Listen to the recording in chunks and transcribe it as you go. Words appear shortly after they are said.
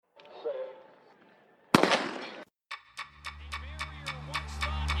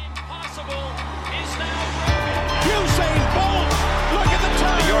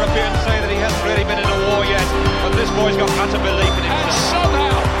boy's got utter belief in himself. And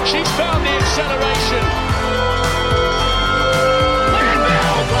somehow she's found the acceleration.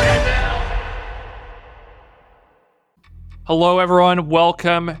 Hello, everyone.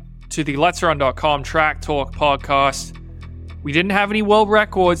 Welcome to the Let'sRun.com Track Talk podcast. We didn't have any world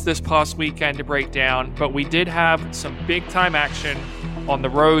records this past weekend to break down, but we did have some big-time action on the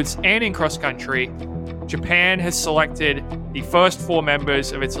roads and in cross-country. Japan has selected the first 4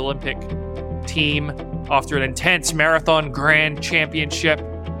 members of its Olympic team after an intense marathon grand championship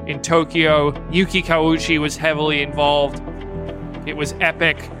in Tokyo. Yuki Kawauchi was heavily involved. It was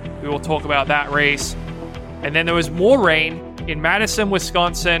epic. We will talk about that race. And then there was more rain in Madison,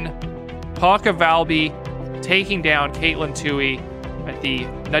 Wisconsin. Parker Valby taking down Caitlin Tuohy at the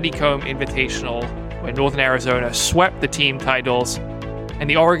Nuttycombe Invitational, where Northern Arizona swept the team titles, and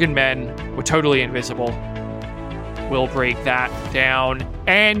the Oregon men were totally invisible. We'll break that down.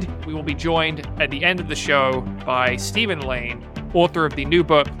 And we will be joined at the end of the show by Stephen Lane, author of the new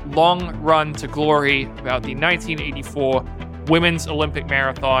book, Long Run to Glory, about the 1984 Women's Olympic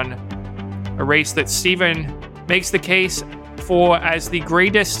Marathon, a race that Stephen makes the case for as the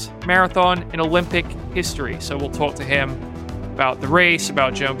greatest marathon in Olympic history. So we'll talk to him about the race,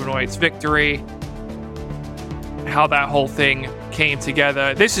 about Joan Benoit's victory, how that whole thing came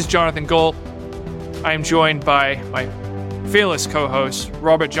together. This is Jonathan Gold. I am joined by my fearless co-hosts,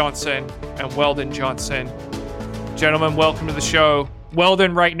 Robert Johnson and Weldon Johnson. Gentlemen, welcome to the show.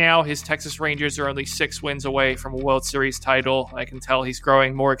 Weldon, right now, his Texas Rangers are only 6 wins away from a World Series title. I can tell he's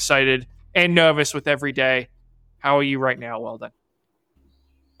growing more excited and nervous with every day. How are you right now, Weldon?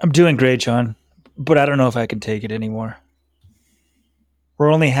 I'm doing great, John, but I don't know if I can take it anymore.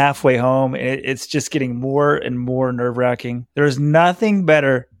 We're only halfway home, and it's just getting more and more nerve-wracking. There's nothing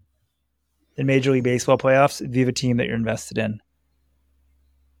better than Major League Baseball playoffs if you have a team that you're invested in.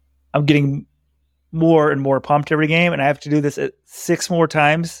 I'm getting more and more pumped every game, and I have to do this 6 more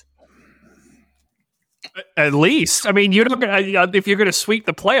times. At least. I mean, you're not gonna, if you're going to sweep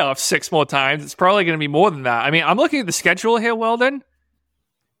the playoffs 6 more times, it's probably going to be more than that. I mean, I'm looking at the schedule here, Weldon.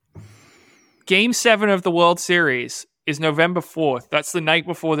 Game 7 of the World Series is November 4th. That's the night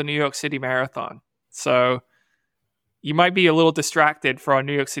before the New York City Marathon. So you might be a little distracted for our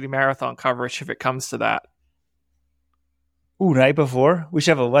New York City Marathon coverage if it comes to that. Ooh, night before? We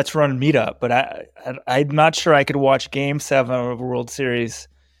should have a Let's Run meetup, but I'm not sure I could watch Game 7 of a World Series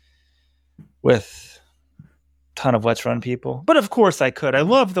with a ton of Let's Run people. But of course I could. I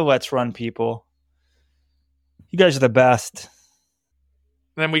love the Let's Run people. You guys are the best.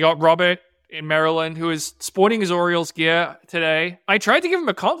 And then we got Robert in Maryland, who is sporting his Orioles gear today. I tried to give him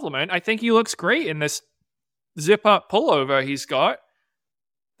a compliment. I think he looks great in this zip-up pullover he's got.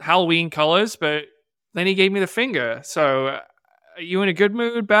 Halloween colors, but then he gave me the finger. So, are you in a good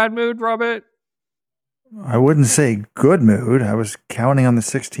mood, bad mood, Robert? I wouldn't say good mood. I was counting on the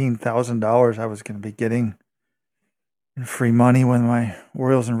 $16,000 I was going to be getting in free money when my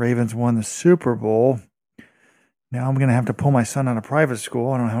Orioles and Ravens won the Super Bowl. Now I'm going to have to pull my son out of private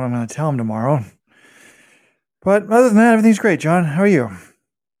school. I don't know how I'm going to tell him tomorrow. But other than that, everything's great, John. How are you?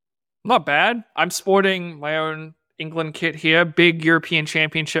 Not bad. I'm sporting my own England kit here. Big European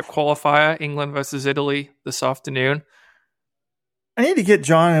Championship qualifier, England versus Italy this afternoon. I need to get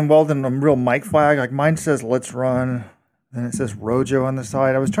John and Weldon a real mic flag. Like mine says Let's Run, and it says Rojo on the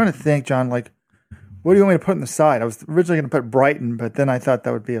side. I was trying to think, John, like, what do you want me to put on the side? I was originally going to put Brighton, but then I thought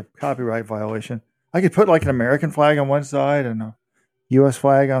that would be a copyright violation. I could put like an American flag on one side and a U.S.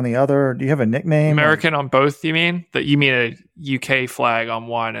 flag on the other. Do you have a nickname? American on both, you mean? That you mean a UK flag on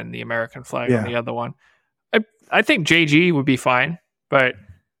one and the American flag on the other one? I think JG would be fine, but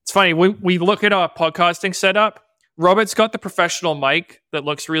it's funny. We look at our podcasting setup. Robert's got the professional mic that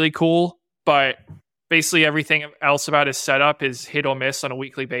looks really cool, but basically everything else about his setup is hit or miss on a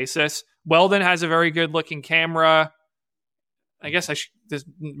weekly basis. Weldon has a very good looking camera. I guess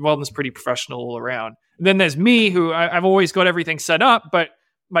Weldon's pretty professional all around. And then there's me, who I've always got everything set up, but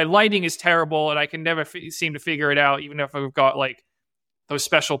my lighting is terrible and I can never seem to figure it out, even if I've got like those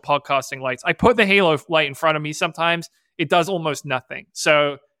special podcasting lights. I put the halo light in front of me sometimes. It does almost nothing.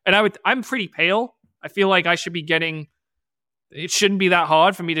 So, and I'm pretty pale. I feel like I should be it shouldn't be that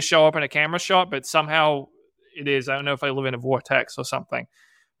hard for me to show up in a camera shot, but somehow it is. I don't know if I live in a vortex or something.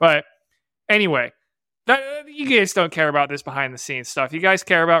 But anyway, you guys don't care about this behind the scenes stuff. You guys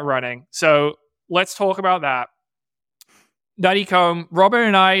care about running. So let's talk about that. Nuttycombe, Robert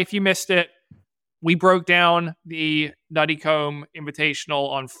and I, if you missed it, we broke down the Nuttycombe Invitational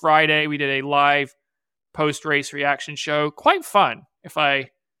on Friday. We did a live post-race reaction show. Quite fun, if I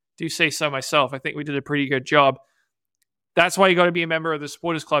do say so myself. I think we did a pretty good job. That's why you got to be a member of the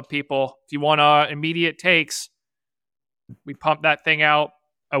Supporters Club, people. If you want our immediate takes, We pump that thing out,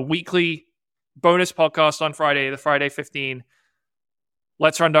 a weekly bonus podcast on Friday, the Friday 15.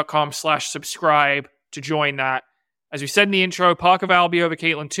 Let'sRun.com/subscribe to join that. As we said in the intro, Parker Valby over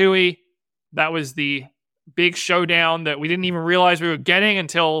Caitlin Tuohy. That was the big showdown that we didn't even realize we were getting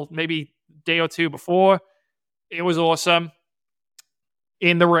until maybe a day or two before. It was awesome.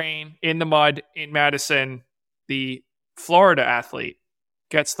 In the rain, in the mud, in Madison, the Florida athlete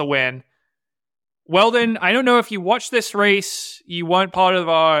gets the win. Weldon, I don't know if you watched this race. You weren't part of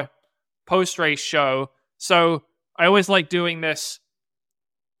our post-race show. So I always like doing this.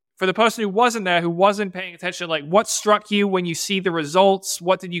 For the person who wasn't there, who wasn't paying attention, like, what struck you when you see the results?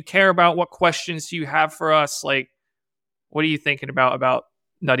 What did you care about? What questions do you have for us? Like, what are you thinking about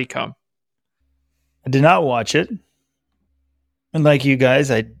Nuttycombe? I did not watch it. And like you guys,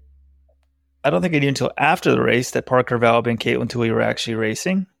 I don't think I knew until after the race that Parker Valby and Caitlin Tuohy were actually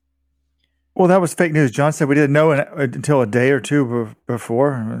racing. Well, that was fake news. John said we didn't know until a day or two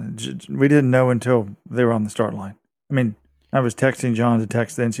before. We didn't know until they were on the start line. I mean, I was texting John to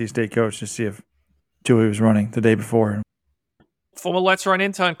text the NC State coach to see if Tuohy was running the day before. Former Let's Run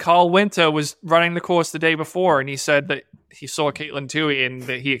intern Carl Winter was running the course the day before, and he said that he saw Caitlin Tuohy and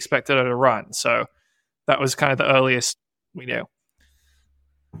that he expected her to run. So that was kind of the earliest we knew.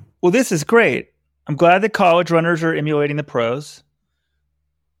 Well, this is great. I'm glad that college runners are emulating the pros.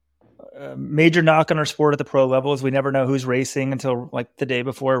 Major knock on our sport at the pro level is we never know who's racing until like the day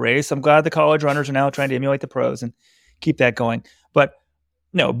before a race. I'm glad the college runners are now trying to emulate the pros and keep that going. But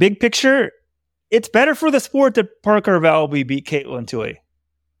no, big picture, it's better for the sport that Parker Valby beat Caitlin Tuohy.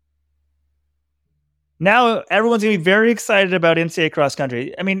 Now everyone's going to be very excited about NCAA cross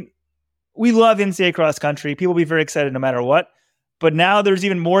country. I mean, we love NCAA cross country. People will be very excited no matter what. But now there's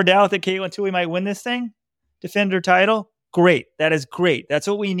even more doubt that Caitlin Tuohy might win this thing, defend her title. Great. That is great. That's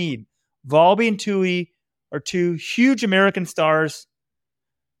what we need. Valby and Tuohy are two huge American stars.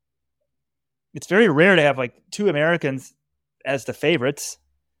 It's very rare to have like two Americans as the favorites.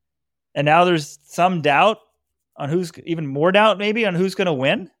 And now there's some doubt on even more doubt maybe on who's going to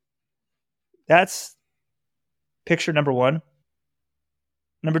win. That's picture number one.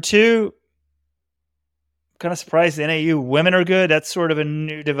 Number two, I'm kind of surprised the NAU women are good. That's sort of a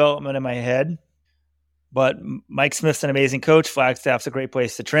new development in my head. But Mike Smith's an amazing coach. Flagstaff's a great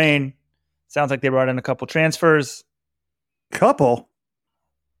place to train. Sounds like they brought in a couple transfers. Couple?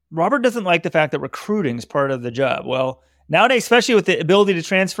 Robert doesn't like the fact that recruiting is part of the job. Well, nowadays, especially with the ability to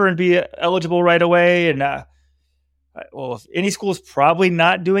transfer and be eligible right away, and if any school is probably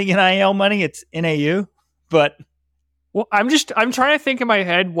not doing NIL money, it's NAU. But I'm trying to think in my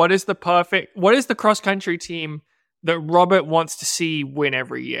head, what is the cross country team that Robert wants to see win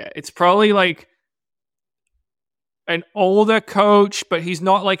every year? It's probably like an older coach, but he's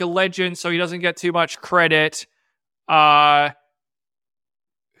not like a legend, so he doesn't get too much credit.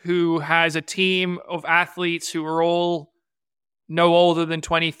 Who has a team of athletes who are all no older than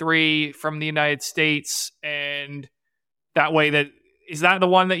 23 from the United States, and that way is that the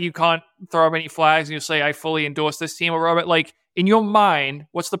one that you can't throw up any flags and you say, I fully endorse this team? Or Robert, like, in your mind,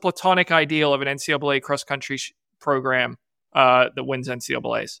 what's the platonic ideal of an NCAA cross-country program that wins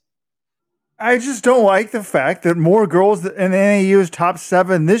NCAAs? I just don't like the fact that more girls in NAU's top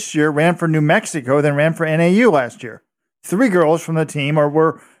 7 this year ran for New Mexico than ran for NAU last year. 3 girls from the team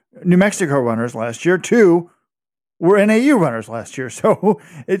were New Mexico runners last year. 2 were NAU runners last year. So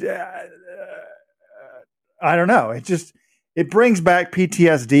I don't know. It brings back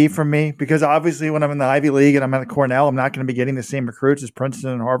PTSD from me because obviously when I'm in the Ivy League and I'm at Cornell, I'm not going to be getting the same recruits as Princeton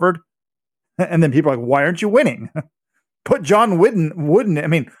and Harvard. And then people are like, why aren't you winning? Put John Wooden. I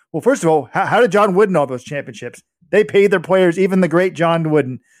mean, well, first of all, how did John Wooden all those championships? They paid their players, even the great John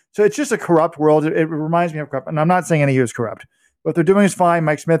Wooden. So it's just a corrupt world. It reminds me of corrupt. And I'm not saying NAU is corrupt. What they're doing is fine.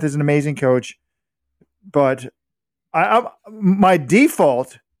 Mike Smith is an amazing coach. But my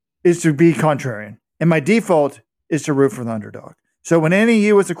default is to be contrarian. And my default is to root for the underdog. So when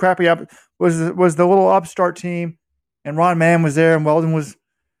NAU was a crappy was the little upstart team, and Ron Mann was there, and Weldon was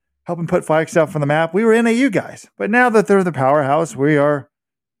helping put Flagstaff on the map, we were NAU guys. But now that they're the powerhouse, we are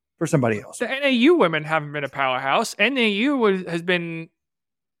for somebody else. The NAU women haven't been a powerhouse. NAU has been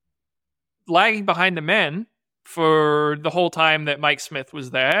lagging behind the men for the whole time that Mike Smith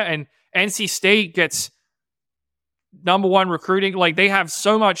was there, and NC State gets number one recruiting. Like, they have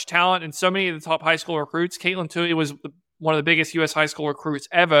so much talent and so many of the top high school recruits. Caitlin Tuohy was one of the biggest U.S. high school recruits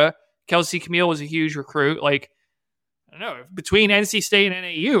ever. Kelsey Camille was a huge recruit. Like, I don't know. Between NC State and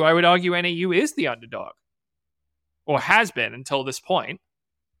NAU, I would argue NAU is the underdog, or has been until this point.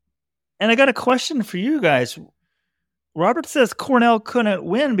 And I got a question for you guys. Robert says Cornell couldn't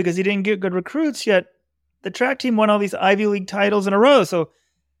win because he didn't get good recruits, yet the track team won all these Ivy League titles in a row. So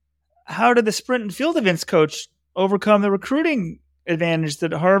how did the sprint and field events coach overcome the recruiting advantage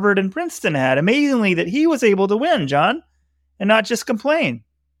that Harvard and Princeton had? Amazingly, that he was able to win, John, and not just complain.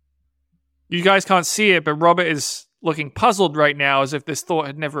 You guys can't see it, but Robert is looking puzzled right now as if this thought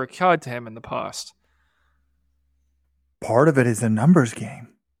had never occurred to him in the past. Part of it is a numbers game.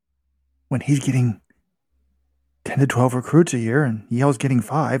 When he's getting 10 to 12 recruits a year and Yale's getting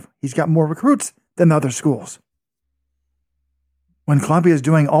 5, he's got more recruits than the other schools. When Columbia is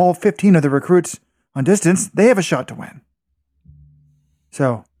doing all 15 of the recruits on distance, they have a shot to win.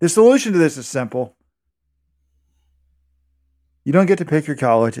 So the solution to this is simple. You don't get to pick your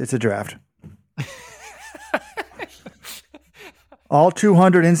college. It's a draft. All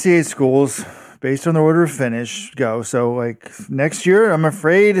 200 NCAA schools, based on the order of finish, go. So, like, next year, I'm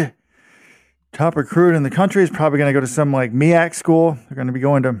afraid top recruit in the country is probably going to go to some, like, MEAC school. They're going to be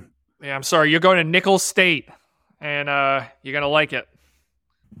going to... Yeah, I'm sorry. You're going to Nicholls State, and you're going to like it.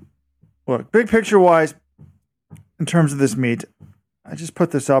 Look, big picture-wise, in terms of this meet, I just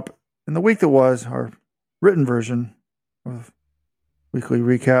put this up in the week that was, our written version of weekly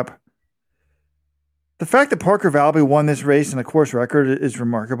recap. The fact that Parker Valby won this race in a course record is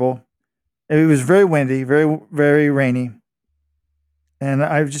remarkable. It was very windy, very, very rainy. And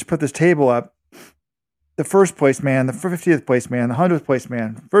I've just put this table up. The first place man, the 50th place man, the 100th place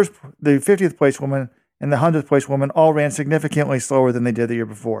man, the 50th place woman, and the 100th place woman all ran significantly slower than they did the year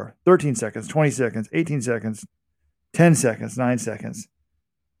before. 13 seconds, 20 seconds, 18 seconds, 10 seconds, 9 seconds.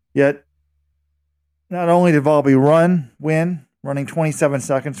 Yet, not only did Valby win, running 27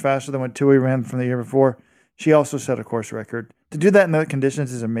 seconds faster than what Tuohy ran from the year before, she also set a course record. To do that in the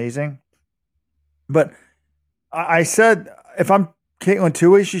conditions is amazing. But I said, if I'm Caitlin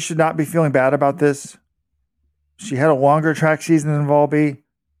Tuohy, she should not be feeling bad about this. She had a longer track season than Valby.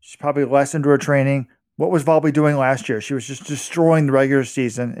 She's probably less into her training. What was Valby doing last year? She was just destroying the regular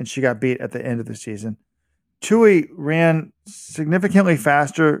season, and she got beat at the end of the season. Tuohy ran significantly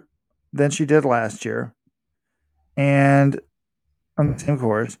faster than she did last year, and on the same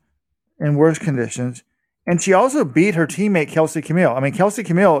course, in worse conditions. And she also beat her teammate, Kelsey Camille. I mean, Kelsey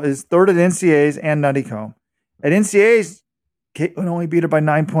Camille is third at NCAAs and Nuttycombe. At NCAAs, Caitlin only beat her by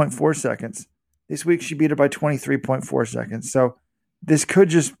 9.4 seconds. This week, she beat her by 23.4 seconds. So this could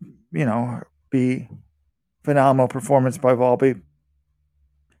just, be phenomenal performance by Valby.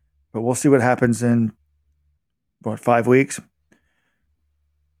 But we'll see what happens in, 5 weeks?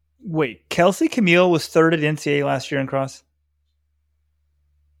 Wait, Kelsey Camille was third at NCAA last year in cross?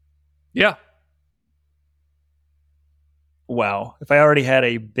 Yeah. Wow. If I already had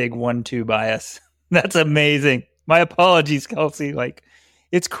a big 1-2 bias, that's amazing. My apologies, Kelsey. Like,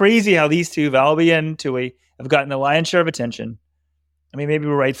 it's crazy how these two, Valby and Tuohy, have gotten the lion's share of attention. I mean, maybe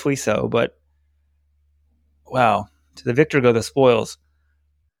rightfully so, but wow. To the victor go the spoils.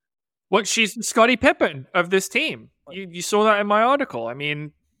 What, she's the Scottie Pippen of this team. You saw that in my article. I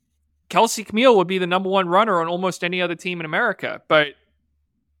mean, Kelsey Camille would be the number one runner on almost any other team in America,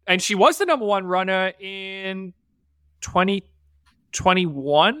 and she was the number one runner in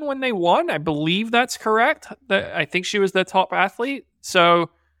 2021 when they won. I believe that's correct. I think she was the top athlete. So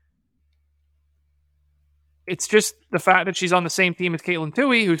it's just the fact that she's on the same team as Caitlin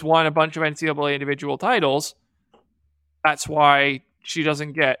Tuohy, who's won a bunch of NCAA individual titles. That's why she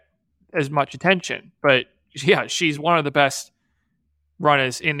doesn't get as much attention. But yeah, she's one of the best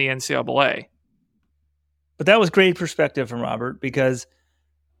runners in the NCAA. But that was great perspective from Robert, because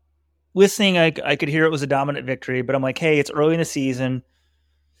listening, I could hear it was a dominant victory, but I'm like, hey, it's early in the season.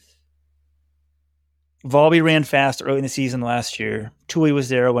 Valby ran fast early in the season last year. Tuohy was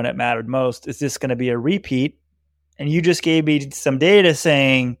there when it mattered most. Is this going to be a repeat? And you just gave me some data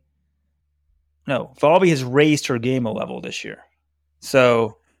saying, no, Valby has raised her game a level this year.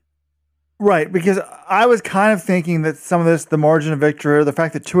 So, right, because I was kind of thinking that some of this, the margin of victory, the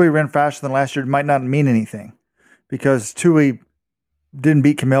fact that Tuohy ran faster than last year might not mean anything, because Tuohy didn't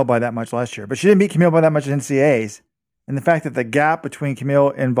beat Camille by that much last year, but she didn't beat Camille by that much in NCAAs. And the fact that the gap between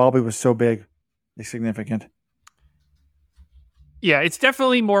Camille and Valby was so big is significant. Yeah, it's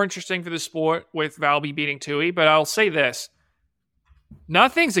definitely more interesting for the sport with Valby beating Tuohy, but I'll say this.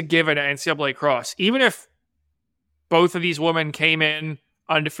 Nothing's a given at NCAA Cross. Even if both of these women came in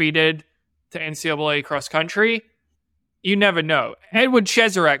undefeated to NCAA Cross Country, you never know. Edward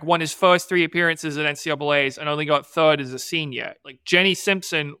Cheserek won his first 3 appearances at NCAAs and only got third as a senior. Like Jenny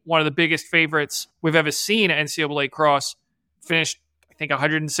Simpson, one of the biggest favorites we've ever seen at NCAA Cross, finished, I think,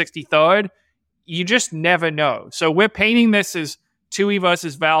 163rd. You just never know. So we're painting this as Tuohy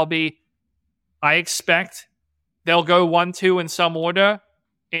versus Valby. I expect they'll go 1-2 in some order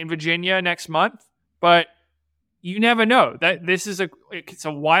in Virginia next month. but you never know. That this is it's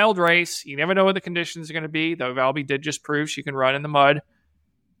a wild race. You never know what the conditions are going to be, though Valby did just prove she can run in the mud.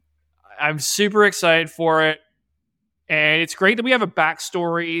 I'm super excited for it. And it's great that we have a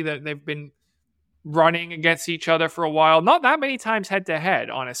backstory that they've been running against each other for a while. Not that many times head-to-head,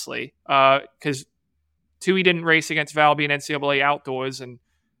 honestly, because Tuohy didn't race against Valby in NCAA outdoors, and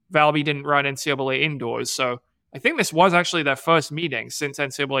Valby didn't run NCAA indoors. So I think this was actually their first meeting since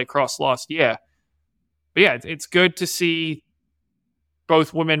NCAA Cross last year. But yeah, it's good to see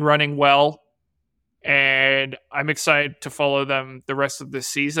both women running well, and I'm excited to follow them the rest of this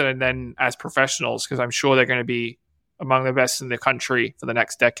season and then as professionals, because I'm sure they're going to be among the best in the country for the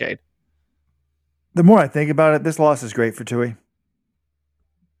next decade. The more I think about it, this loss is great for Tuohy.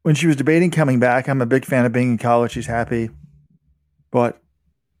 When she was debating coming back, I'm a big fan of being in college. She's happy. But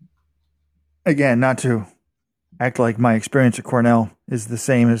again, not to act like my experience at Cornell is the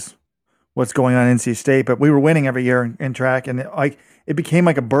same as what's going on in NC State, but we were winning every year in track, and it became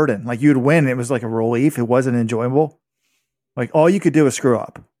like a burden. Like you'd win, it was like a relief. It wasn't enjoyable. Like all you could do was screw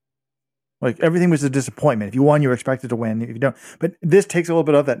up. Like everything was a disappointment. If you won, you were expected to win. If you don't, but this takes a little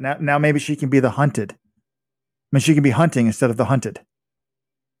bit of that. Now maybe she can be the hunted. I mean, she can be hunting instead of the hunted.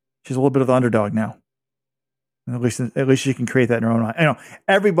 She's a little bit of the underdog now. At least she can create that in her own mind. I know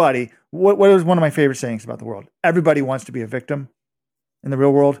everybody. What is one of my favorite sayings about the world? Everybody wants to be a victim in the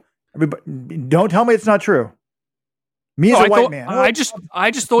real world. Everybody, don't tell me it's not true. Me as a white man. I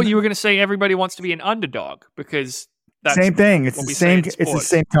just thought you were going to say everybody wants to be an underdog because that's same thing. It's the same. It's the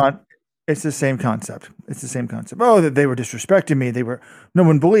same concept. It's the same concept. Oh, that they were disrespecting me. No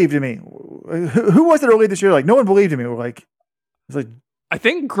one believed in me. Who was it early this year? Like, no one believed in me. I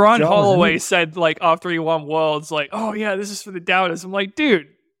think Grant Holloway said, like, after he won Worlds, like, oh, yeah, this is for the doubters. I'm like, dude,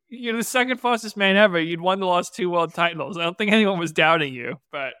 you're the second fastest man ever. You'd won the last 2 world titles. I don't think anyone was doubting you.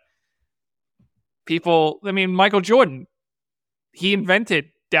 But Michael Jordan, he invented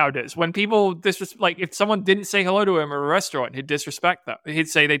doubters. When people if someone didn't say hello to him at a restaurant, he'd disrespect them. He'd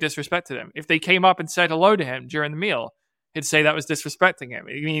say they disrespected him. If they came up and said hello to him during the meal, he'd say that was disrespecting him.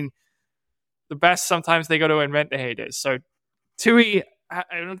 I mean, the best, sometimes they go to invent the haters. So Tuohy, I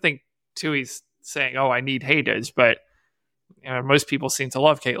don't think Tuohy's saying, oh, I need haters, but most people seem to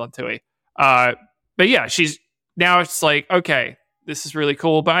love Caitlin Tuohy. But yeah, it's like, okay, this is really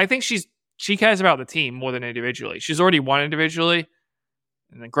cool. But I think she cares about the team more than individually. She's already won individually.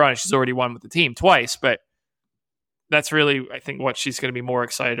 And then granted, she's already won with the team twice, but that's really, I think, what she's going to be more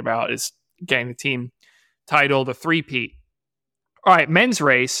excited about is getting the team title, the three-peat. All right, men's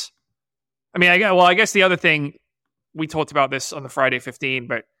race. I mean, I guess the other thing, we talked about this on the Friday 15,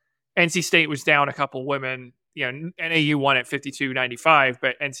 but NC State was down a couple women. NAU won at 52.95,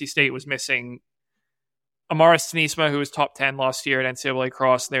 but NC State was missing Amaris Tanisma, who was top 10 last year at NCAA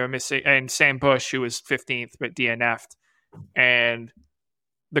Cross. They were missing, and Sam Bush, who was 15th, but DNF'd. And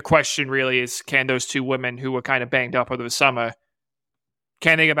the question really is, can those two women who were kind of banged up over the summer,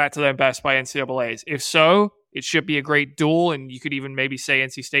 can they get back to their best by NCAAs? If so, it should be a great duel, and you could even maybe say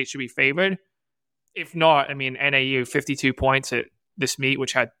NC State should be favored. If not, I mean, NAU, 52 points at this meet,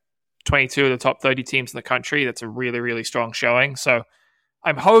 which had 22 of the top 30 teams in the country. That's a really, really strong showing. So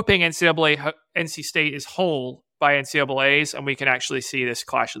I'm hoping NC State is whole by NCAAs, and we can actually see this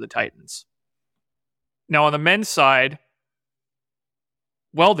clash of the Titans. Now, on the men's side,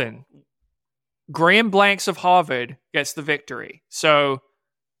 Weldon, Graham Blanks of Harvard gets the victory. So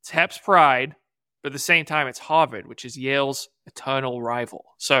it's Hep's pride, but at the same time, it's Harvard, which is Yale's eternal rival.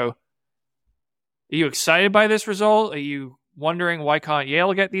 So are you excited by this result? Are you wondering why can't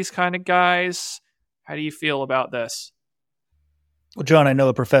Yale get these kind of guys? How do you feel about this? Well, John, I know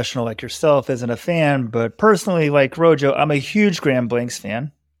a professional like yourself isn't a fan, but personally, like Rojo, I'm a huge Graham Blanks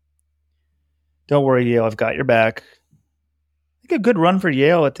fan. Don't worry, Yale, I've got your back. I think a good run for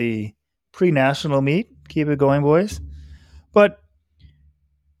Yale at the pre-national meet. Keep it going, boys. But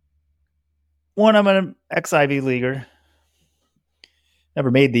one, I'm an ex-Ivy Leaguer.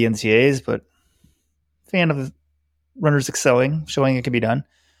 Never made the NCAAs, but fan of the runners excelling, showing it can be done.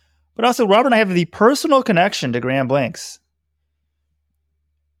 But also, Robert and I have the personal connection to Graham Blanks.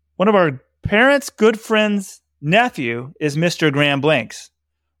 One of our parents' good friends' nephew is Mr. Graham Blanks.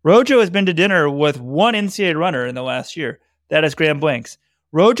 Rojo has been to dinner with one NCAA runner in the last year. That is Graham Blanks.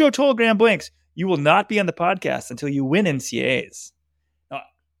 Rojo told Graham Blanks, you will not be on the podcast until you win NCAAs. Now,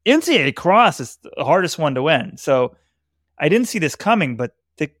 NCAA Cross is the hardest one to win. So I didn't see this coming, but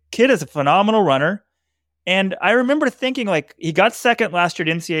the kid is a phenomenal runner. And I remember thinking, like, he got second last year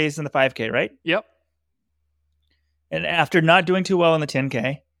at NCAAs in the 5K, right? Yep. And after not doing too well in the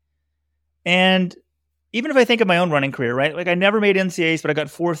 10K. And even if I think of my own running career, right? Like, I never made NCAAs, but I got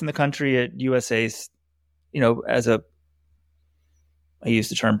fourth in the country at USA's I use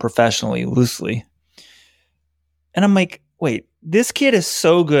the term professionally, loosely. And I'm like, wait, this kid is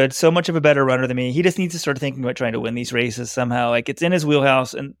so good, so much of a better runner than me. He just needs to start thinking about trying to win these races somehow. Like, it's in his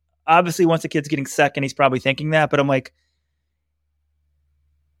wheelhouse. And obviously, once the kid's getting second, he's probably thinking that. But I'm like,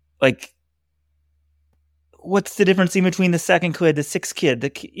 what's the difference in between the second kid, the sixth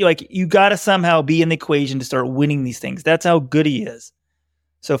kid? You got to somehow be in the equation to start winning these things. That's how good he is.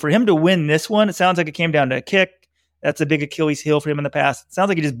 So for him to win this one, it sounds like it came down to a kick. That's a big Achilles heel for him in the past. It sounds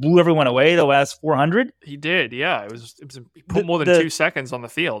like he just blew everyone away the last 400. He did, yeah. He put more than 2 seconds on the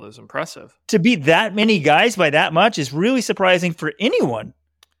field. It was impressive. To beat that many guys by that much is really surprising for anyone.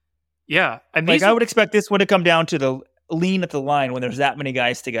 Yeah. And I would expect this one to come down to the lean at the line when there's that many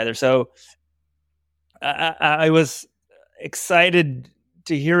guys together. So I was excited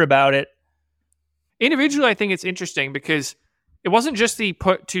to hear about it. Individually, I think it's interesting because it wasn't just he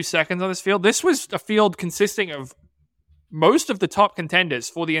put 2 seconds on this field. This was a field consisting of most of the top contenders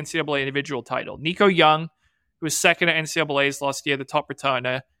for the NCAA individual title. Nico Young, who was second at NCAA's last year, the top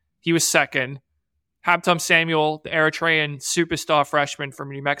returner. He was second. Habtom Samuel, the Eritrean superstar freshman from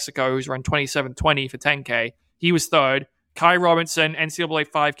New Mexico, who's run 27:20 for 10K. He was third. Kai Robinson, NCAA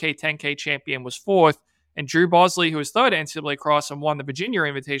 5K, 10K champion, was fourth. And Drew Bosley, who was third at NCAA Cross and won the Virginia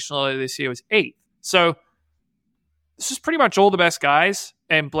Invitational earlier this year, was eighth. So this is pretty much all the best guys.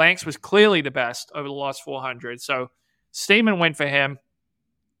 And Blanks was clearly the best over the last 400. So statement win for him.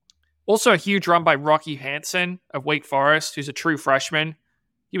 Also a huge run by Rocky Hansen of Wake Forest, who's a true freshman.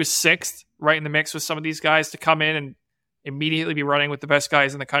 He was sixth, right in the mix with some of these guys. To come in and immediately be running with the best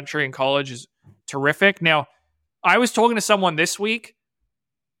guys in the country in college is terrific. Now, I was talking to someone this week.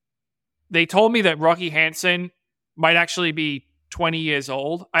 They told me that Rocky Hansen might actually be 20 years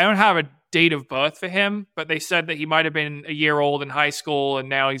old. I don't have a date of birth for him, but they said that he might have been a year old in high school and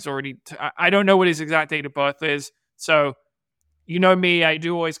now he's already... I don't know what his exact date of birth is. So, you know me, I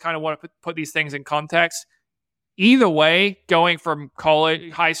do always kind of want to put these things in context. Either way, going from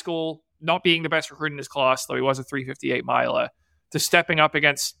college, high school, not being the best recruit in his class, though he was a 358 miler, to stepping up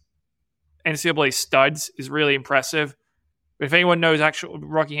against NCAA studs is really impressive. But if anyone knows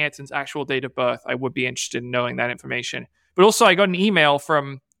Rocky Hansen's actual date of birth, I would be interested in knowing that information. But also, I got an email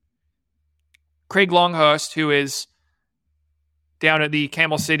from Craig Longhurst, who is down at the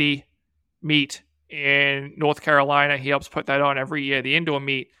Camel City meet in North Carolina. He helps put that on every year, the indoor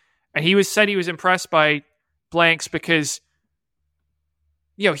meet. And he said he was impressed by Blanks because,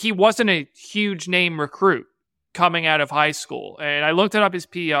 he wasn't a huge name recruit coming out of high school. And I looked up his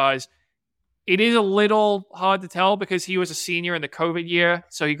PRs. It is a little hard to tell because he was a senior in the COVID year.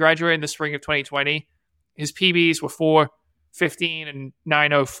 So he graduated in the spring of 2020. His PBs were 4:15 and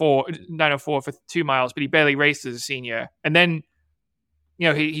 9:04 for 2 miles, but he barely raced as a senior. And then,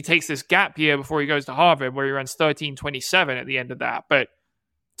 he takes this gap year before he goes to Harvard where he runs 13:27 at the end of that. But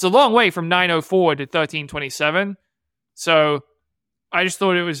it's a long way from 9:04 to 13:27. So I just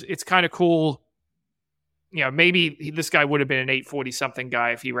thought it's kind of cool. Maybe this guy would have been an 8:40 something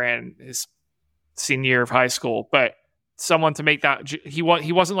guy if he ran his senior year of high school, but someone to make that, he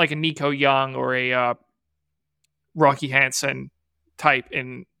wasn't like a Nico Young or a Rocky Hansen type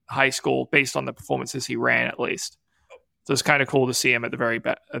in high school based on the performances he ran, at least. So it's kind of cool to see him at the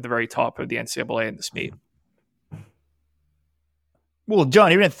very top of the NCAA in this meet. Well,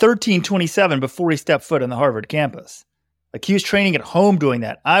 John, he ran 13:27 before he stepped foot on the Harvard campus. Like, he was training at home doing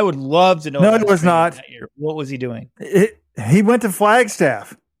that. I would love to know. No, it was not. What was he doing? He went to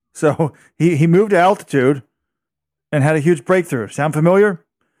Flagstaff. So he moved to altitude and had a huge breakthrough. Sound familiar?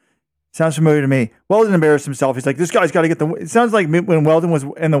 Sounds familiar to me. Weldon embarrassed himself. He's like, this guy's got to get the... It sounds like when Weldon was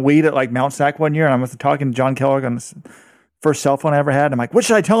in the weed at like Mount Sac one year, and I was talking to John Kellogg on the first cell phone I ever had. I'm like, what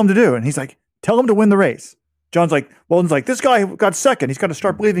should I tell him to do? And he's like, tell him to win the race. Weldon's like, this guy got second. He's got to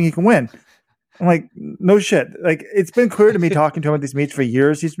start believing he can win. I'm like, no shit. Like, it's been clear to me talking to him at these meets for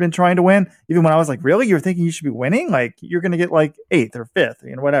years. He's been trying to win. Even when I was like, really? You're thinking you should be winning? Like, you're going to get like 8th or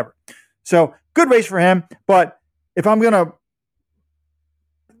 5th, whatever. So good race for him. But if I'm going to,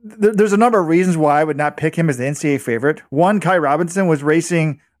 there's a number of reasons why I would not pick him as the NCAA favorite. One, Kai Robinson was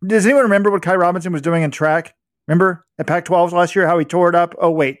racing. Does anyone remember what Kai Robinson was doing in track? Remember at Pac-12s last year, how he tore it up?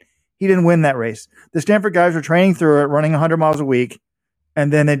 Oh, wait, he didn't win that race. The Stanford guys were training through it, running 100 miles a week,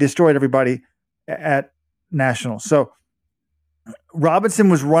 and then they destroyed everybody at nationals. So Robinson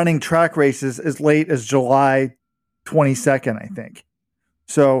was running track races as late as July 22nd, I think.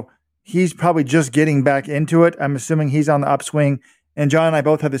 So he's probably just getting back into it. I'm assuming he's on the upswing. And John and I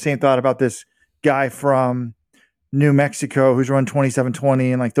both had the same thought about this guy from New Mexico who's run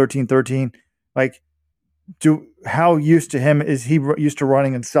 27:20 and like 13:13. Like, how used to him is he used to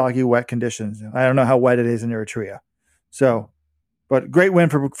running in soggy, wet conditions? I don't know how wet it is in Eritrea. So, but great win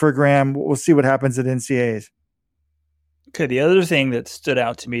for Graham. We'll see what happens at NCAAs. Okay, the other thing that stood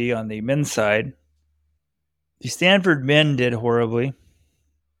out to me on the men's side, the Stanford men did horribly.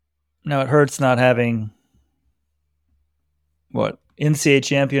 Now it hurts not having NCAA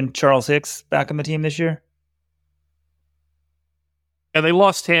champion Charles Hicks back on the team this year. And they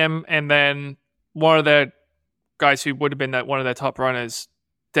lost him, and then one of the guys who would have been one of their top runners,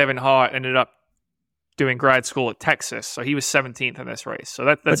 Devin Hart, ended up doing grad school at Texas. So he was 17th in this race.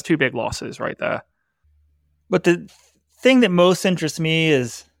 So that's two big losses right there. But the thing that most interests me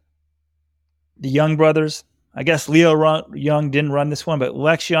is the Young brothers. I guess Leo Young didn't run this one, but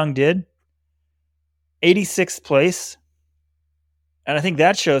Lex Young did. 86th place. And I think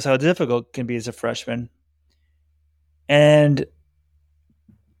that shows how difficult it can be as a freshman. And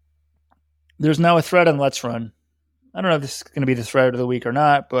there's now a thread on Let's Run. I don't know if this is going to be the thread of the week or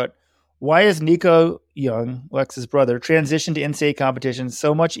not, but why is Nico Young, Lex's brother, transitioned to NCAA competitions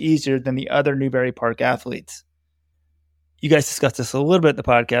so much easier than the other Newberry Park athletes? You guys discussed this a little bit in the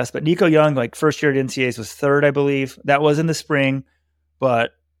podcast, but Nico Young, first year at NCAAs, was third, I believe. That was in the spring,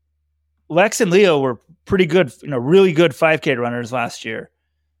 but Lex and Leo were pretty good, really good 5K runners last year.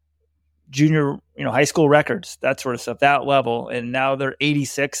 Junior, high school records, that sort of stuff, that level. And now they're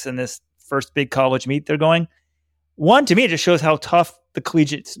 86 in this first big college meet they're going. One, to me, it just shows how tough the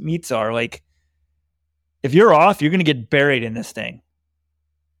collegiate meets are. If you're off, you're going to get buried in this thing.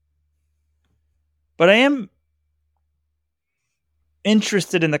 But I am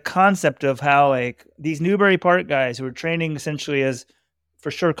interested in the concept of how these Newberry Park guys who are training essentially as, for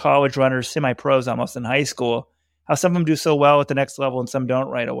sure, college runners, semi-pros almost in high school, how some of them do so well at the next level and some don't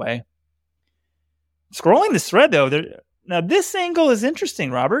right away. Scrolling this thread, though, now this angle is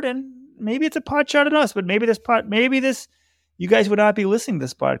interesting, Robert, and maybe it's a pot shot at us, but maybe this, you guys would not be listening to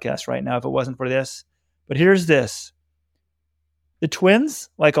this podcast right now if it wasn't for this. But here's this. The twins,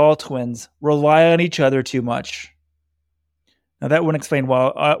 like all twins, rely on each other too much. Now that wouldn't explain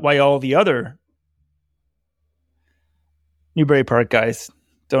why all the other Newberry Park guys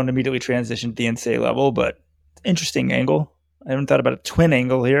don't immediately transition to the NCAA level, but interesting angle. I haven't thought about a twin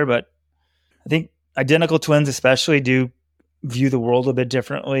angle here, but I think identical twins especially do view the world a bit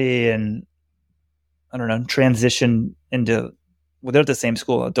differently and, I don't know, transition into, they're at the same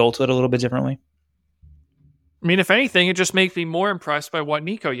school, adulthood a little bit differently. I mean, if anything, it just makes me more impressed by what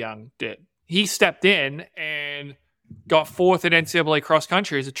Nico Young did. He stepped in and got fourth at NCAA cross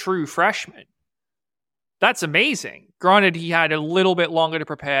country as a true freshman. That's amazing. Granted, he had a little bit longer to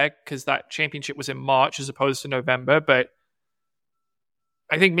prepare because that championship was in March as opposed to November, but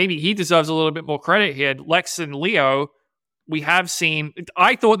I think maybe he deserves a little bit more credit here. Lex and Leo, we have seen,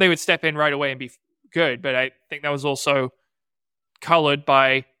 I thought they would step in right away and be good, but I think that was also colored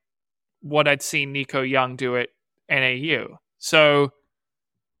by what I'd seen Nico Young do at NAU. So,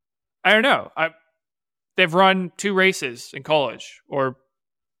 I don't know. They've run 2 races in college, or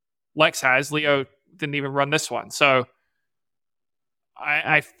Lex has. Leo didn't even run this one. So,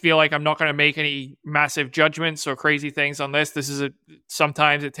 I feel like I'm not going to make any massive judgments or crazy things on this.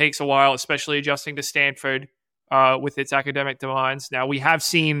 Sometimes it takes a while, especially adjusting to Stanford with its academic demands. Now, we have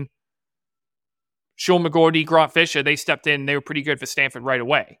seen Sean McGordy, Grant Fisher, they stepped in. They were pretty good for Stanford right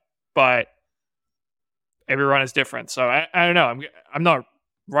away. But everyone is different. So, I don't know. I'm not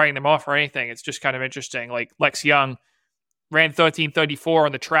writing them off or anything. It's just kind of interesting. Like Lex Young ran 13:34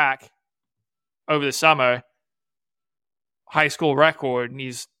 on the track over the summer. High school record, and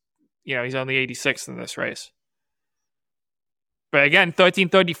he's only 86th in this race. But again,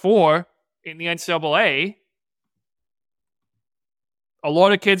 13:34 in the NCAA, a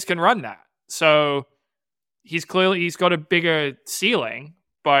lot of kids can run that. So he's got a bigger ceiling,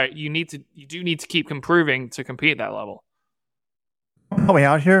 but you do need to keep improving to compete at that level. Help me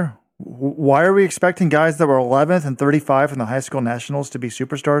out here. Why are we expecting guys that were 11th and 35 in the high school nationals to be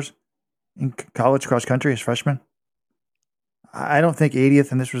superstars in college cross country as freshmen? I don't think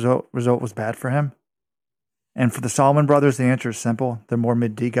 80th in this result was bad for him. And for the Solomon brothers, the answer is simple. They're more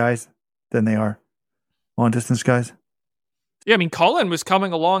mid-D guys than they are long-distance guys. Yeah, I mean, Colin was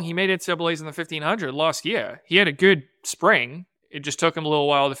coming along. He made NCAAs in the 1500 last year. He had a good spring. It just took him a little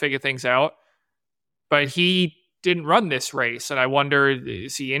while to figure things out. But he didn't run this race, and I wonder,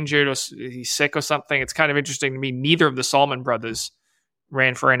 is he injured or is he sick or something? It's kind of interesting to me. Neither of the Solomon brothers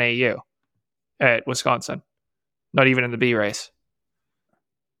ran for NAU at Wisconsin. Not even in the B race.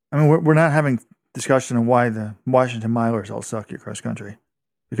 I mean, we're not having discussion on why the Washington Milers all suck at cross country,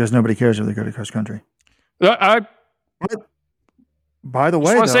 because nobody cares if they go to cross country. By the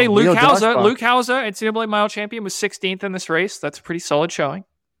way, I want to say Luke Hauser, Doschbach, NCAA mile champion, was 16th in this race. That's a pretty solid showing.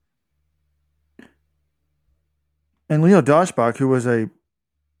 and Leo Doschbach, who was a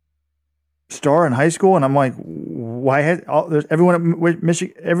star in high school, and I'm like, why has there's everyone at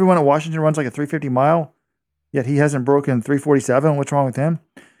Michigan, everyone at Washington runs like a 350 mile, yet he hasn't broken 347. What's wrong with him?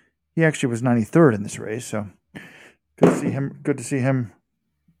 He actually was 93rd in this race, so good to see him. Good to see him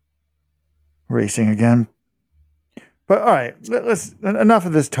racing again. But all right, let's enough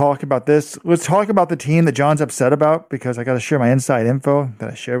of this talk about this. Let's talk about the team that John's upset about, because I got to share my inside info that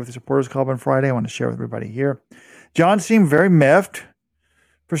I shared with the Supporters Club on Friday. I want to share with everybody here. John seemed very miffed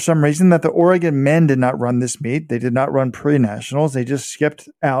for some reason that the Oregon men did not run this meet. They did not run pre-nationals. They just skipped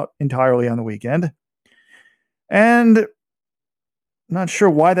out entirely on the weekend. And not sure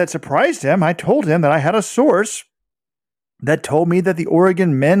why that surprised him. I told him that I had a source that told me that the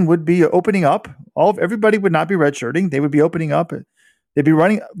Oregon men would be opening up. Everybody would not be redshirting. They would be opening up. They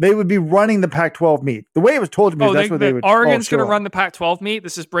would be running the Pac-12 meet. The way it was told to me, that's what they would. Oregon's going to run the Pac-12 meet.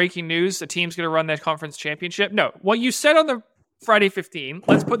 This is breaking news. The team's going to run their conference championship. No, what you said on the Friday 15.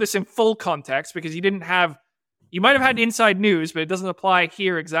 Let's put this in full context, because you might have had inside news, but it doesn't apply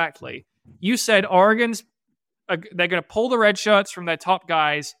here exactly. You said they're going to pull the red shirts from their top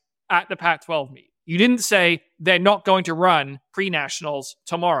guys at the Pac-12 meet. You didn't say they're not going to run pre-nationals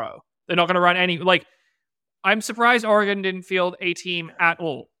tomorrow. They're not going to run any. I'm surprised Oregon didn't field a team at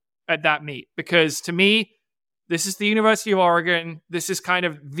all at that meet, because to me, this is the University of Oregon. This is kind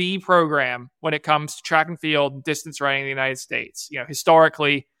of the program when it comes to track and field, distance running in the United States.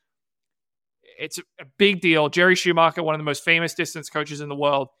 Historically, it's a big deal. Jerry Schumacher, one of the most famous distance coaches in the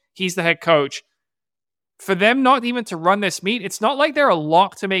world, he's the head coach. For them not even to run this meet, it's not like they're a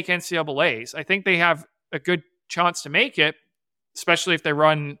lock to make NCAAs. I think they have a good chance to make it, especially if they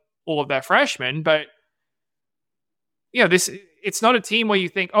run all of their freshmen. But it's not a team where you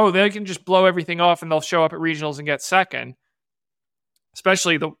think, oh, they can just blow everything off and they'll show up at regionals and get second.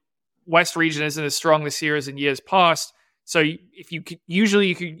 Especially the West region isn't as strong this year as in years past. So if you could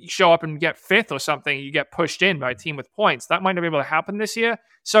show up and get fifth or something, you get pushed in by a team with points. That might not be able to happen this year.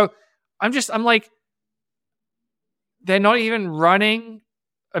 So I'm like, they're not even running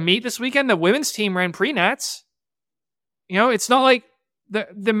a meet this weekend. The women's team ran pre-nats. It's not like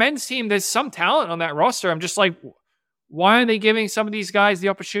the men's team, there's some talent on that roster. I'm just like, why are they giving some of these guys the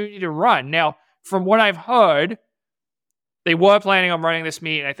opportunity to run? Now, from what I've heard, they were planning on running this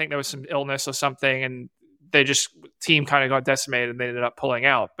meet, and I think there was some illness or something, and team kind of got decimated, and they ended up pulling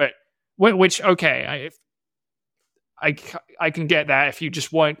out. But okay, I can get that if you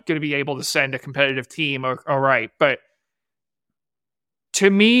just weren't going to be able to send a competitive team, all right. But to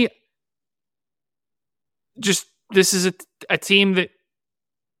me, this is a team that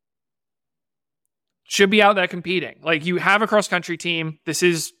should be out there competing. Like, you have a cross-country team. This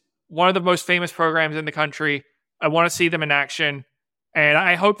is one of the most famous programs in the country. I want to see them in action. And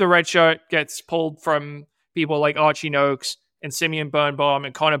I hope the red shirt gets pulled from people like Archie Noakes and Simeon Birnbaum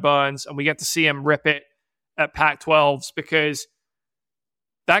and Connor Burns, and we get to see him rip it at Pac-12s, because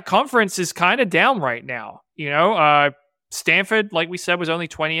that conference is kind of down right now. Stanford, like we said, was only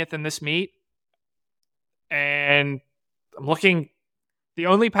 20th in this meet. And I'm looking, the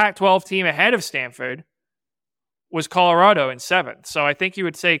only Pac-12 team ahead of Stanford was Colorado in 7th. So I think you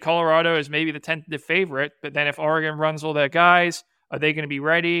would say Colorado is maybe the tentative favorite, but then if Oregon runs all their guys, are they going to be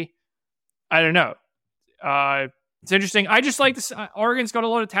ready? I don't know. It's interesting. I just like this. Oregon's got a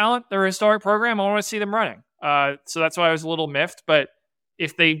lot of talent. They're a historic program. I want to see them running. So that's why I was a little miffed. But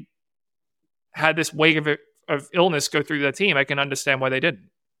if they had this wave of illness go through their team, I can understand why they didn't.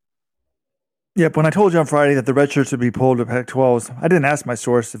 Yep. When I told you on Friday that the red shirts would be pulled at Pac-12s, I didn't ask my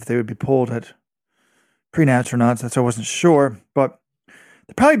source if they would be pulled at pre-nats or not, so I wasn't sure. But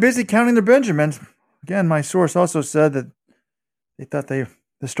they're probably busy counting their Benjamins. Again, my source also said that they thought the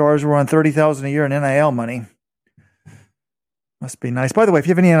Stars were on $30,000 a year in NIL money. Must be nice. By the way, if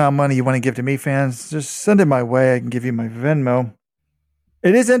you have any NIL money you want to give to me, fans, just send it my way. I can give you my Venmo.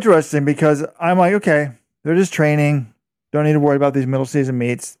 It is interesting because I'm like, okay, they're just training. Don't need to worry about these middle season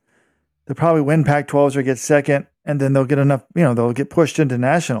meets. They'll probably win Pac-12s or get second, and then they'll get enough, they'll get pushed into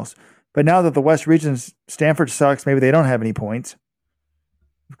nationals. But now that the West region's Stanford sucks, maybe they don't have any points.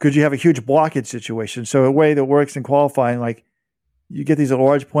 Could you have a huge blockage situation? So a way that works in qualifying, like you get these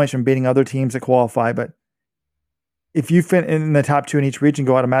large points from beating other teams that qualify, but if you fit in the top 2 in each region,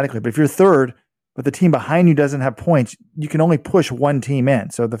 go automatically. But if you're third, but the team behind you doesn't have points, you can only push one team in.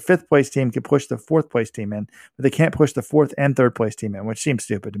 So the 5th place team can push the 4th place team in, but they can't push the 4th and 3rd place team in, which seems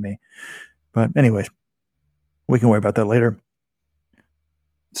stupid to me. But anyways, we can worry about that later.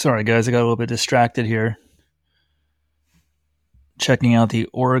 Sorry, guys. I got a little bit distracted here. checking out the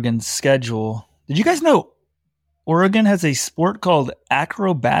Oregon schedule. Did you guys know Oregon has a sport called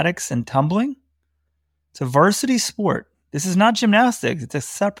acrobatics and tumbling? It's a varsity sport. This is not gymnastics. It's a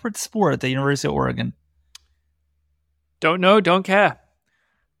separate sport at the University of Oregon. Don't know, don't care.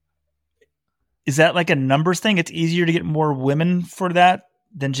 Is that like a numbers thing? It's easier to get more women for that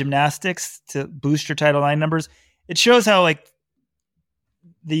than gymnastics to boost your Title IX numbers. It shows how like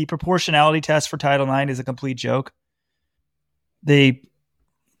the proportionality test for Title IX is a complete joke.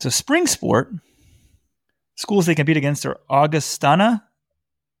 It's a spring sport. Schools they compete against are Augustana,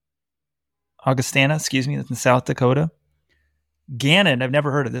 that's in South Dakota. Gannon, I've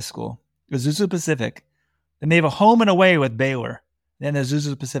never heard of this school. Azusa Pacific. Then they have a home and away with Baylor. Then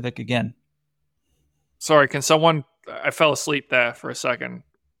Azusa Pacific again. Sorry, I fell asleep there for a second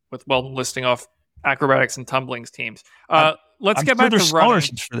with Weldon listing off acrobatics and tumblings teams. Let's get back to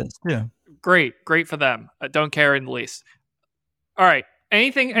scholarships running. For this too. Great for them. I don't care in the least. All right.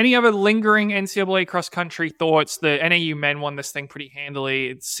 Any other lingering NCAA cross-country thoughts? The NAU men won this thing pretty handily.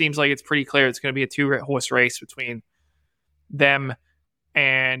 It seems like it's pretty clear it's going to be a two-horse race between them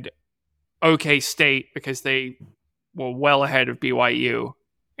and OK State because they were well ahead of BYU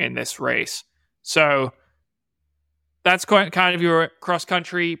in this race. So that's kind of your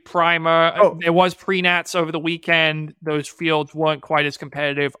cross-country primer. There was pre-nats over the weekend. Those fields weren't quite as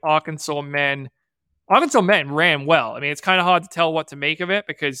competitive. Arkansas men ran well. I mean, it's kind of hard to tell what to make of it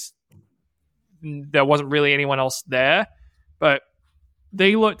because there wasn't really anyone else there. But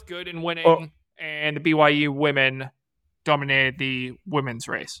they looked good in winning, and the BYU women dominated the women's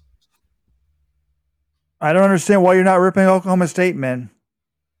race. I don't understand why you're not ripping Oklahoma State men.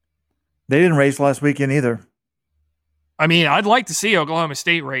 They didn't race last weekend either. I mean, I'd like to see Oklahoma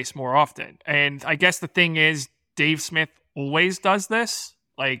State race more often. And I guess the thing is, Dave Smith always does this.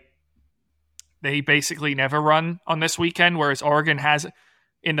 Like, they basically never run on this weekend, whereas Oregon has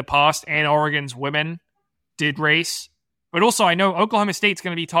in the past, and Oregon's women did race. But also, I know Oklahoma State's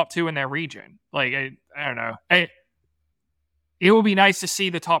going to be top 2 in their region. Like, I don't know. It would be nice to see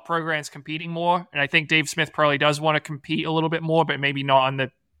the top programs competing more. And I think Dave Smith probably does want to compete a little bit more, but maybe not in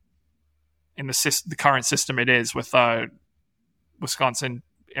the current system it is with Wisconsin,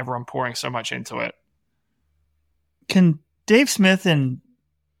 everyone pouring so much into it. Can Dave Smith and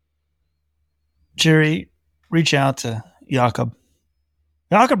Jerry reach out to Jakob?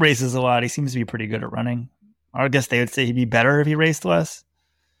 Jakob races a lot. He seems to be pretty good at running. I guess they would say he'd be better if he raced less.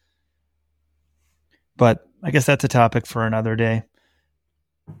 But I guess that's a topic for another day.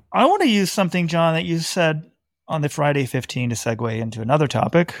 I want to use something, John, that you said on the Friday 15 to segue into another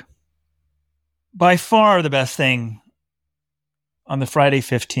topic. By far the best thing on the Friday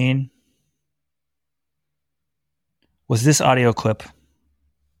 15 was this audio clip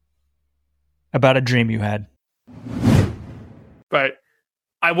about a dream you had. But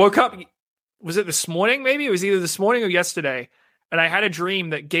I woke up, was it this morning maybe? It was either this morning or yesterday. And I had a dream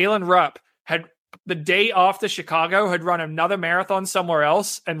that Galen Rupp had, the day after Chicago, had run another marathon somewhere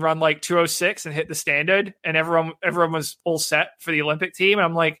else and run like 2:06 and hit the standard. And everyone was all set for the Olympic team. And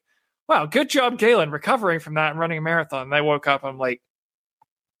I'm like, wow, good job, Galen, recovering from that and running a marathon. And I woke up, I'm like,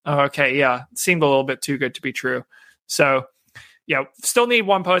 oh, okay, yeah, it seemed a little bit too good to be true. So, yeah, still need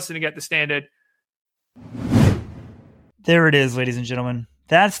one person to get the standard. There it is, ladies and gentlemen.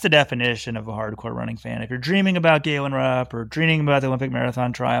 That's the definition of a hardcore running fan. If you're dreaming about Galen Rupp or dreaming about the Olympic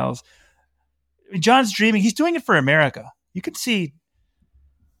marathon trials, John's dreaming. He's doing it for America. You can see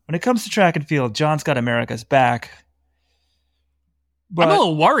when it comes to track and field, John's got America's back. But I'm a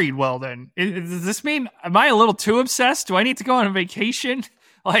little worried, Weldon. Does this mean, am I a little too obsessed? Do I need to go on a vacation?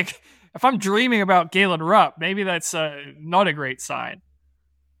 Like, if I'm dreaming about Galen Rupp, maybe that's not a great sign.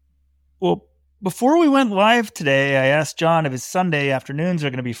 Well, before we went live today, I asked John if his Sunday afternoons are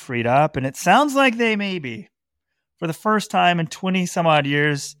going to be freed up, and it sounds like they may be. For the first time in 20 some odd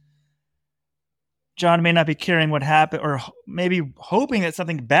years, John may not be caring what happened, or maybe hoping that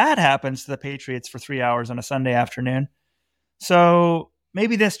something bad happens to the Patriots for 3 hours on a Sunday afternoon. So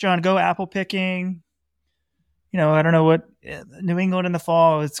maybe this, John, go apple picking. You know, I don't know what, New England in the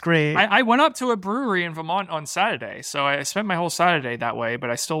fall, it's great. I went up to a brewery in Vermont on Saturday, so I spent my whole Saturday that way,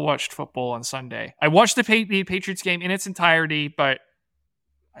 but I still watched football on Sunday. I watched the Patriots game in its entirety, but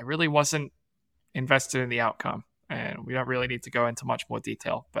I really wasn't invested in the outcome, and we don't really need to go into much more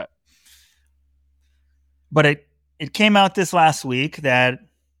detail. But it came out this last week that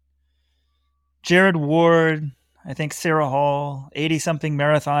Jared Ward, I think Sarah Hall, 80-something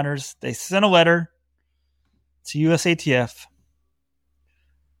marathoners, they sent a letter to USATF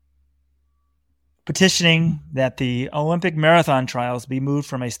petitioning that the Olympic marathon trials be moved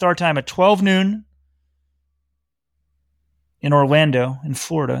from a start time at 12 noon in Orlando, in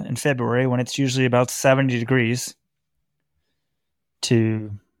Florida, in February, when it's usually about 70 degrees,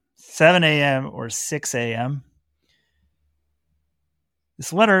 to 7 a.m. or 6 a.m.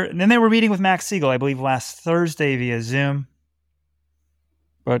 This letter, and then they were meeting with Max Siegel, I believe, last Thursday via Zoom.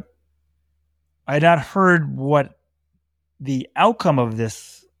 But I had not heard what the outcome of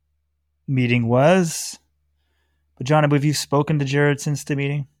this meeting was. But John, I believe you've spoken to Jared since the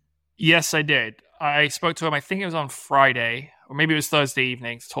meeting? Yes, I did. I spoke to him, I think it was on Friday, or maybe it was Thursday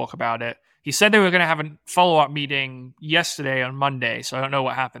evening to talk about it. He said they were going to have a follow-up meeting yesterday on Monday, so I don't know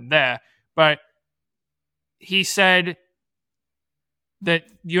what happened there. But he said that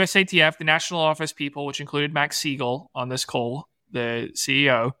USATF, the national office people, which included Max Siegel on this call, the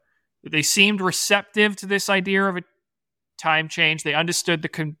CEO, that they seemed receptive to this idea of a time change. They understood the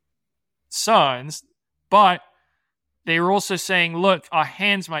concerns, but they were also saying, look, our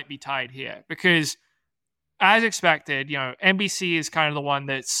hands might be tied here because as expected, NBC is kind of the one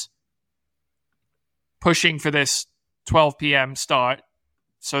that's pushing for this 12 p.m. start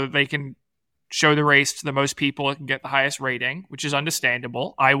so that they can show the race to the most people that can get the highest rating, which is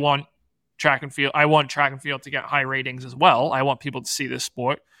understandable. I want track and field to get high ratings as well. I want people to see this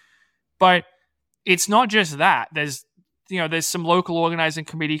sport. But it's not just that. There's some local organizing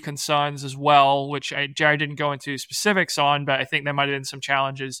committee concerns as well, which Jared didn't go into specifics on, but I think there might have been some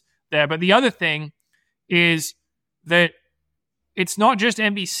challenges there. But the other thing is that it's not just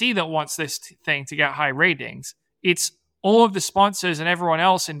NBC that wants this thing to get high ratings. It's all of the sponsors and everyone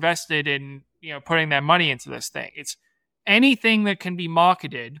else invested in, putting their money into this thing. It's anything that can be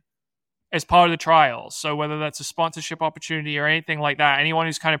marketed as part of the trials. So whether that's a sponsorship opportunity or anything like that, anyone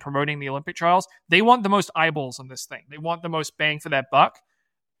who's kind of promoting the Olympic trials, they want the most eyeballs on this thing. They want the most bang for their buck,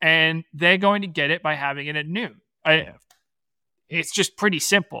 and they're going to get it by having it at noon. It's just pretty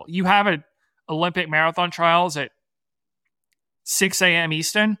simple. You have an Olympic marathon trials at 6 a.m.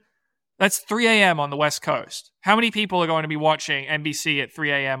 Eastern. That's 3 a.m. on the West Coast. How many people are going to be watching NBC at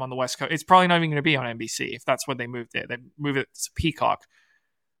 3 a.m. on the West Coast? It's probably not even going to be on NBC if that's what they moved it. They move it to Peacock.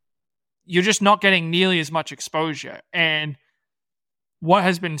 You're just not getting nearly as much exposure. And what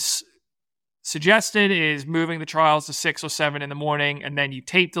has been suggested is moving the trials to 6 or 7 in the morning, and then you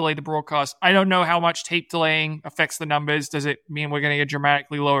tape delay the broadcast. I don't know how much tape delaying affects the numbers. Does it mean we're going to get a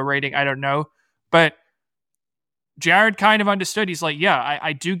dramatically lower rating? I don't know. But Jared kind of understood. He's like, yeah,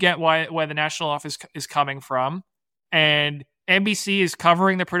 I do get where the national office is coming from. And NBC is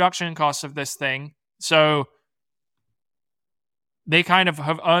covering the production costs of this thing. So they kind of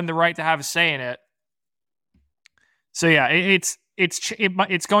have earned the right to have a say in it. So yeah, it's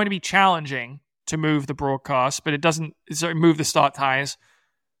going to be challenging to move the broadcast, but it doesn't move the start times,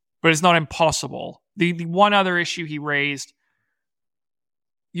 but it's not impossible. The one other issue he raised,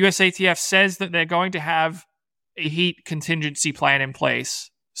 USATF says that they're going to have a heat contingency plan in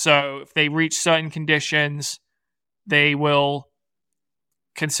place. So if they reach certain conditions, they will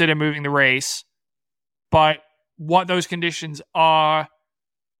consider moving the race. But what those conditions are,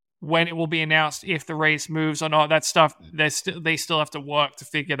 when it will be announced, if the race moves or not, that stuff, they still have to work to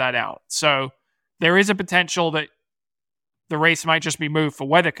figure that out. So there is a potential that the race might just be moved for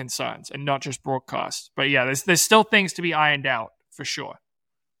weather concerns and not just broadcast. But yeah, there's still things to be ironed out for sure.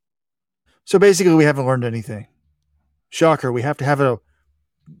 So basically, we haven't learned anything. Shocker, we have to have a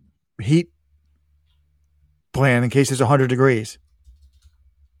heat plan in case it's 100 degrees.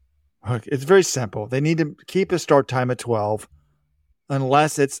 Look, it's very simple. They need to keep the start time at 12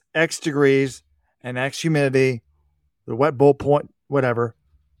 unless it's X degrees and X humidity, the wet bull point, whatever.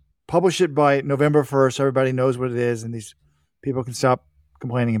 Publish it by November 1st so everybody knows what it is and these people can stop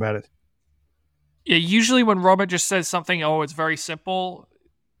complaining about it. Yeah, usually when Robert just says something, it's very simple,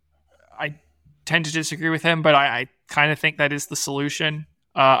 I tend to disagree with him, but I kind of think that is the solution.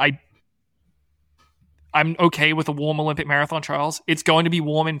 I'm okay with a warm Olympic marathon trials. It's going to be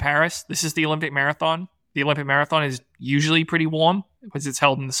warm in Paris. This is the Olympic marathon. The Olympic marathon is usually pretty warm because it's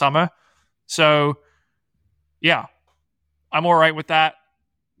held in the summer. So, yeah, I'm all right with that.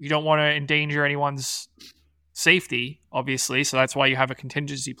 You don't want to endanger anyone's safety, obviously, so that's why you have a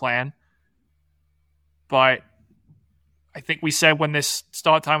contingency plan. But I think we said when this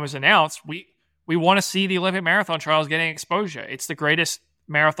start time was announced, we want to see the Olympic marathon trials getting exposure. It's the greatest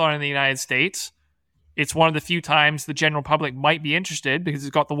marathon in the United States. It's one of the few times the general public might be interested because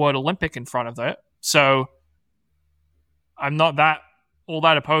it's got the word Olympic in front of it. So I'm not all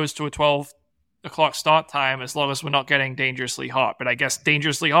that opposed to a 12 o'clock start time as long as we're not getting dangerously hot. But I guess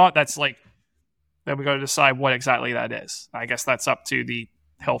dangerously hot, that's like, then we got to decide what exactly that is. I guess that's up to the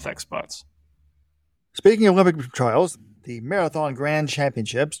health experts. Speaking of Olympic trials, the Marathon Grand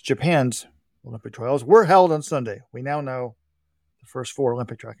Championships, Japan's Olympic trials, were held on Sunday. We now know the first 4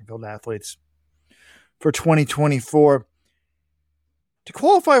 Olympic track and field athletes for 2024. To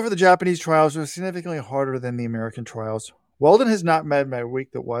qualify for the Japanese trials was significantly harder than the American trials. Weldon has not met my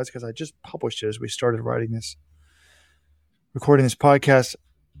week that was because I just published it as we started recording this podcast.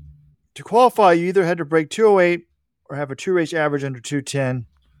 To qualify, you either had to break 208 or have a 2-race average under 210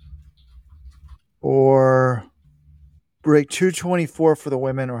 or break 224 for the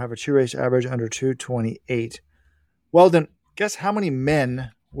women or have a 2-race average under 228. Weldon, guess how many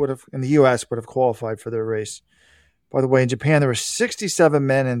men in the U.S. would have qualified for their race? By the way, in Japan, there were 67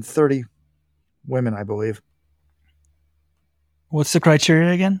 men and 30 women, I believe. What's the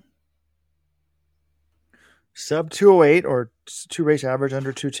criteria again? Sub 208 or 2-race average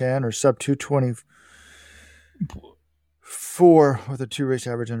under 210 or sub 224 with a 2-race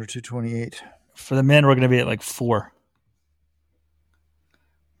average under 228. For the men, we're going to be at like 4.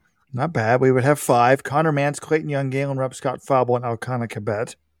 Not bad. We would have 5. Connor Mance, Clayton Young, Galen Rupp, Scott Fauble, and Alcana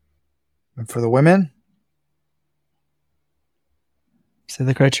Cabet. And for the women? Say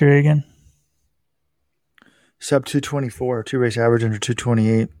the criteria again. Sub 224, 2-race average under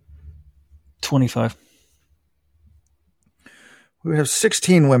 228. 25. We would have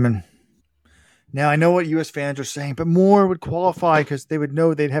 16 women. Now, I know what U.S. fans are saying, but more would qualify because they would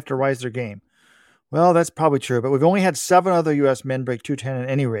know they'd have to rise their game. Well, that's probably true, but we've only had 7 other U.S. men break 210 in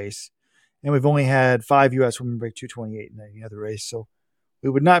any race, and we've only had 5 U.S. women break 228 in any other race, so we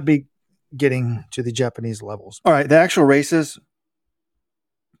would not be getting to the Japanese levels. All right, the actual races.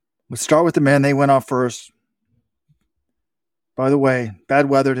 Let's start with the men. They went off first. By the way, bad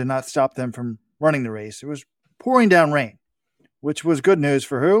weather did not stop them from running the race. It was pouring down rain, which was good news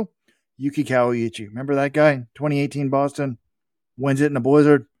for who? Yuki Kawaguchi. Remember that guy? 2018 Boston. Wins it in a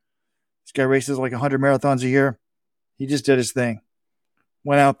blizzard. This guy races like 100 marathons a year. He just did his thing.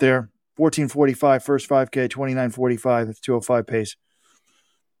 Went out there. 14:45 first 5K, 29:45. That's 2:05 pace.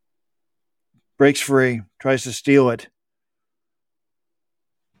 Breaks free. Tries to steal it.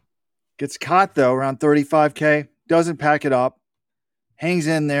 Gets caught, though, around 35K. Doesn't pack it up. Hangs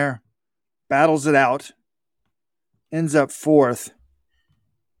in there. Battles it out. Ends up 4th.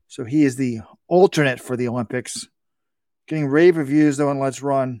 So he is the alternate for the Olympics. Getting rave reviews, though, on Let's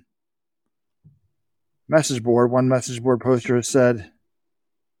Run. Message board. One message board poster has said,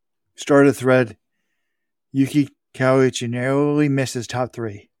 started a thread, Yuki Kawaguchi narrowly misses top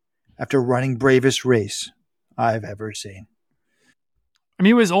 3 after running bravest race I've ever seen. I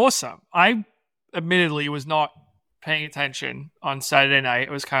mean, it was awesome. I admittedly was not paying attention on Saturday night.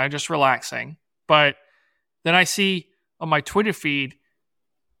 It was kind of just relaxing. But then I see on my Twitter feed,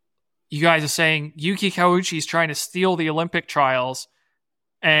 you guys are saying Yuki Kawaguchi is trying to steal the Olympic trials.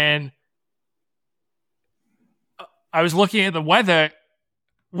 And I was looking at the weather.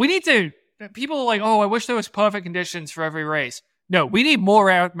 People are like, oh, I wish there was perfect conditions for every race. No, we need more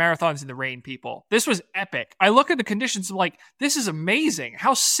marathons in the rain, people. This was epic. I look at the conditions, I'm like, this is amazing.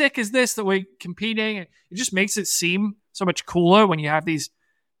 How sick is this that we're competing? It just makes it seem so much cooler when you have these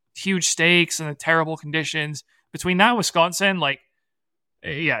huge stakes and the terrible conditions. Between that and Wisconsin,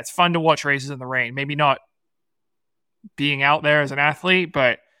 yeah, it's fun to watch races in the rain. Maybe not being out there as an athlete,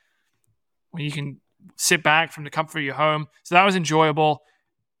 but when you can sit back from the comfort of your home. So that was enjoyable.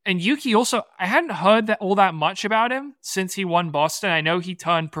 And Yuki also, I hadn't heard all that much about him since he won Boston. I know he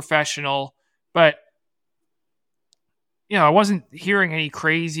turned professional, but I wasn't hearing any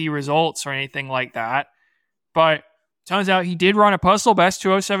crazy results or anything like that. But turns out he did run a personal best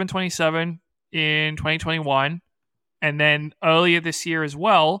 2:07:27 in 2021. And then earlier this year as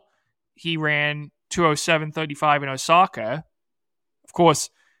well, he ran 2:07:35 in Osaka. Of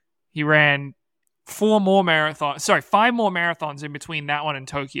course, he ran 5 more marathons in between that one and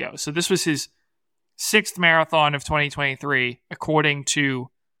Tokyo. So this was his 6th marathon of 2023, according to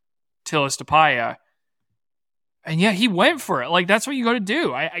Tilis Tapaya. And yeah, he went for it. That's what you got to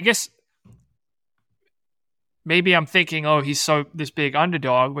do. I guess maybe I'm thinking, oh, he's this big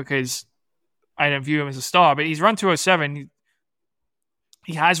underdog because I don't view him as a star, but he's run 2:07.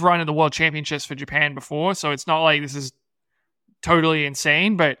 He has run in the World Championships for Japan before, so it's not like this is totally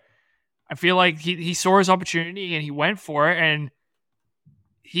insane, but I feel like he saw his opportunity and he went for it, and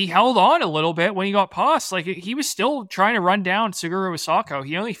he held on a little bit when he got past. He was still trying to run down Suguru Osako.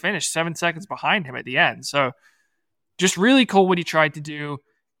 He only finished 7 seconds behind him at the end. So just really cool what he tried to do.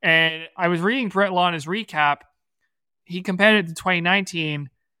 And I was reading Brett Lana's recap. He compared it to 2019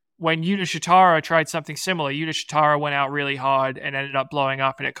 when Yuta Shitara tried something similar. Yuta Shitara went out really hard and ended up blowing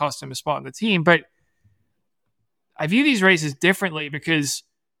up, and it cost him a spot on the team. But I view these races differently because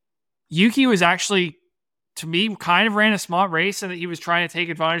Yuki was actually, to me, kind of ran a smart race and that he was trying to take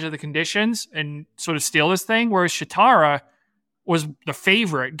advantage of the conditions and sort of steal this thing. Whereas Shitara, was the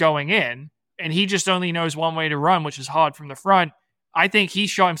favorite going in, and he just only knows one way to run, which is hard from the front. I think he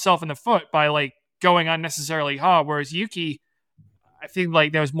shot himself in the foot by like going unnecessarily hard, whereas Yuki, I think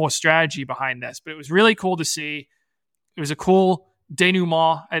like there was more strategy behind this, but it was really cool to see. It was a cool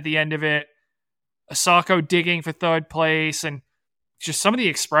denouement at the end of it. Osako digging for third place, and just some of the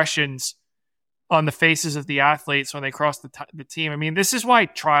expressions on the faces of the athletes when they cross the team. I mean, this is why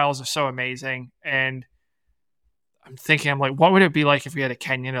trials are so amazing. And I'm thinking, I'm like, what would it be like if we had a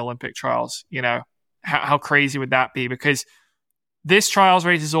Kenyan Olympic trials? You know, how crazy would that be? Because this trials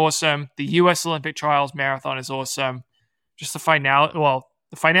race is awesome. The U.S. Olympic trials marathon is awesome. Just the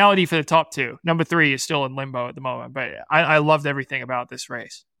finality for the top two. Number 3 is still in limbo at the moment, but I loved everything about this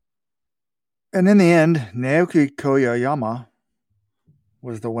race. And in the end, Naoki Koyayama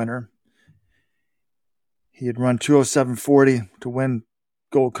was the winner. He had run 2:07:40 to win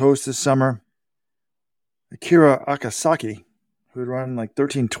Gold Coast this summer. Akira Akasaki, who had run like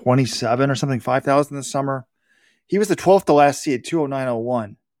 13:27 or something, 5,000 this summer. He was the 12th to last seed,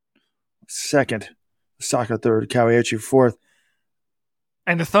 2:09:01. Second. Osaka third, Kawaiuchi fourth.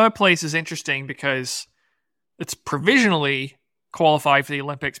 And the third place is interesting because it's provisionally qualified for the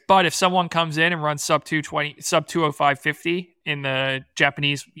Olympics. But if someone comes in and runs sub 2:05:50 in the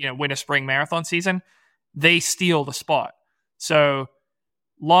Japanese, winter spring marathon season, they steal the spot. So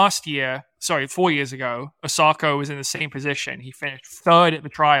 4 years ago, Osako was in the same position. He finished third at the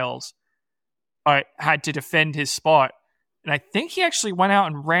trials, but had to defend his spot. And I think he actually went out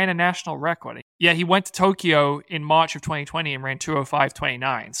and ran a national record. Yeah, he went to Tokyo in March of 2020 and ran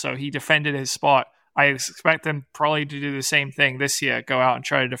 2:05:29. So he defended his spot. I expect them probably to do the same thing this year, go out and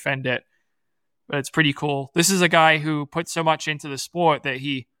try to defend it. But it's pretty cool. This is a guy who put so much into the sport that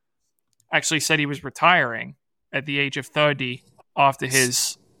he actually said he was retiring at the age of 30 after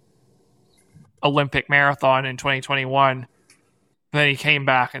his Olympic marathon in 2021. Then he came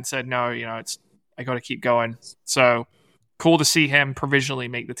back and said, no, I got to keep going. So cool to see him provisionally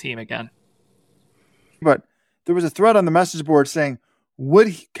make the team again. But there was a thread on the message board saying, would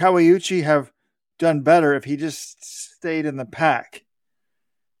Kawaiuchi have done better if he just stayed in the pack?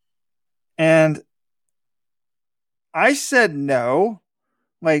 And I said no.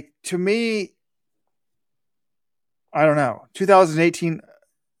 Like, to me, I don't know.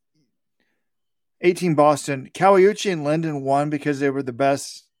 2018 Boston, Kawaiuchi and Linden won because they were the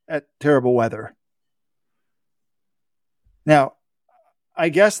best at terrible weather. Now, I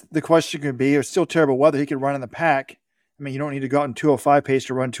guess the question could be, it's still terrible weather. He could run in the pack. I mean, you don't need to go out in 2:05 pace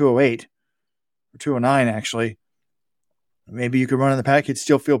to run 2:08 or 2:09, actually. Maybe you could run in the pack. He'd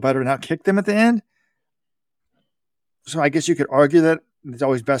still feel better and outkick them at the end. So I guess you could argue that it's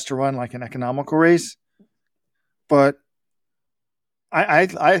always best to run like an economical race. But I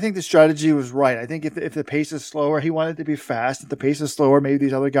think the strategy was right. I think if the pace is slower, he wanted to be fast. If the pace is slower, maybe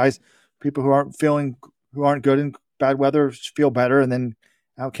these other guys, people who aren't good in bad weather, feel better and then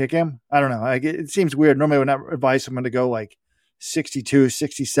outkick him. I don't know. It seems weird. Normally I would not advise someone to go like 62,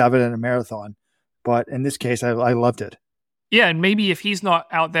 67 in a marathon. But in this case, I loved it. Yeah, and maybe if he's not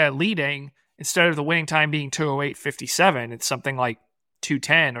out there leading, instead of the winning time being 2:08:57, it's something like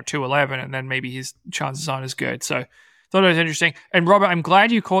 2:10 or 2:11, and then maybe his chances aren't as good. So I thought it was interesting. And Robert, I'm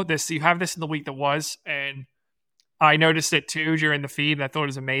glad you caught this. So you have this in the week that was, and I noticed it too during the feed, and I thought it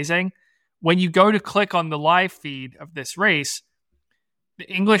was amazing. When you go to click on the live feed of this race,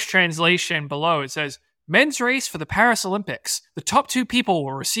 the English translation below, it says, men's race for the Paris Olympics. The top 2 people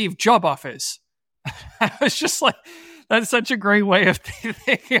will receive job offers. I was just like, that's such a great way of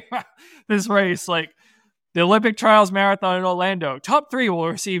thinking about this race. Like, the Olympic Trials Marathon in Orlando, top 3 will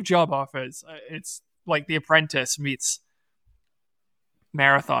receive job offers. It's like The Apprentice meets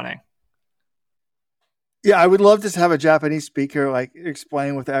marathoning. Yeah, I would love to have a Japanese speaker like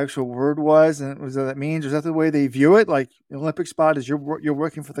explain what the actual word was and what that means. Is that the way they view it? Like, the Olympic spot is you're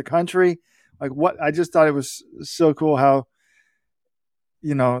working for the country. Like, what? I just thought it was so cool how,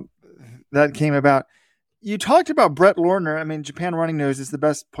 that came about. You talked about Brett Lorner. I mean, Japan Running News is the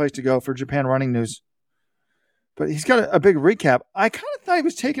best place to go for Japan Running News. But he's got a big recap. I kind of thought he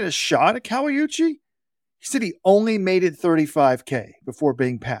was taking a shot at Kawaiuchi. He said he only made it 35K before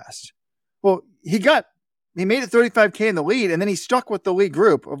being passed. Well, he made it 35K in the lead, and then he stuck with the lead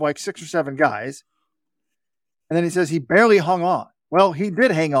group of like 6 or 7 guys. And then he says he barely hung on. Well, he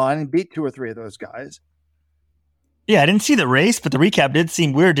did hang on and beat 2 or 3 of those guys. Yeah, I didn't see the race, but the recap did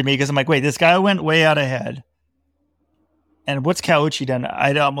seem weird to me because I'm like, wait, this guy went way out ahead. And what's Kawaiuchi done?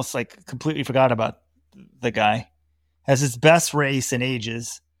 I'd almost like completely forgot about the guy. Has his best race in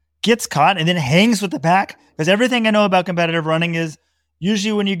ages, gets caught, and then hangs with the pack. Because everything I know about competitive running is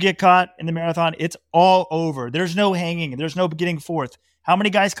Usually when you get caught in the marathon, it's all over. There's no hanging. There's no getting fourth. How many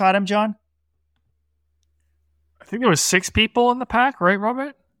guys caught him, John? I think there was 6 people in the pack, right,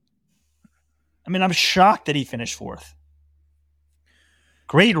 Robert? I mean, I'm shocked that he finished fourth.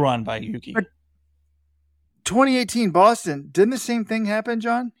 Great run by Yuki. But 2018 Boston, didn't the same thing happen,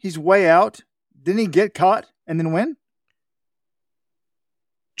 John? He's way out. Didn't he get caught and then win?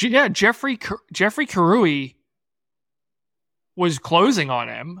 Yeah, Jeffrey Karui was closing on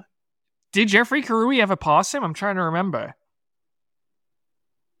him. Did Jeffrey Karui ever pass him? I'm trying to remember.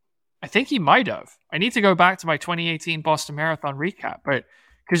 I think he might have. I need to go back to my 2018 Boston Marathon recap, but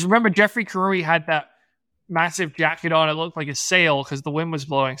because remember Jeffrey Karui had that massive jacket on. It looked like a sail because the wind was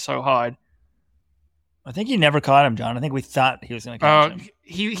blowing so hard. I think he never caught him, John. I think we thought he was going to catch him.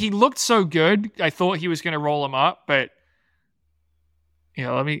 He looked so good. I thought he was going to roll him up, but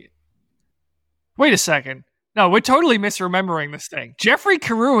let me wait a second. No, we're totally misremembering this thing. Jeffrey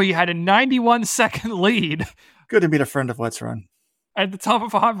Karui had a 91-second lead. Good to meet a friend of Let's Run. At the top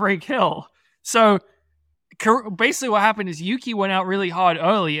of Heartbreak Hill. So basically what happened is Yuki went out really hard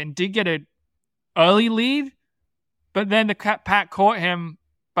early and did get an early lead, but then the pack caught him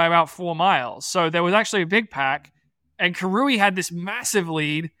by about 4 miles. So there was actually a big pack, and Karui had this massive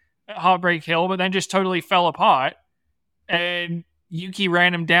lead at Heartbreak Hill, but then just totally fell apart, and Yuki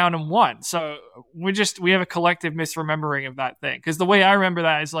ran him down and won. So we have a collective misremembering of that thing. Because the way I remember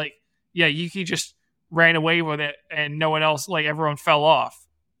that is Yuki just ran away with it and no one else, everyone fell off.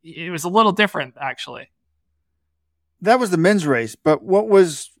 It was a little different, actually. That was the men's race. But what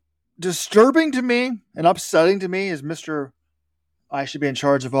was disturbing to me and upsetting to me is I should be in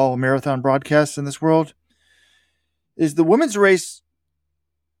charge of all marathon broadcasts in this world, is the women's race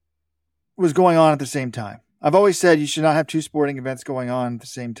was going on at the same time. I've always said you should not have 2 sporting events going on at the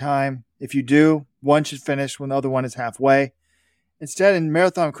same time. If you do, one should finish when the other one is halfway. Instead, in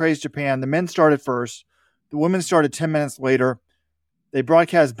Marathon Craze Japan, the men started first. The women started 10 minutes later. They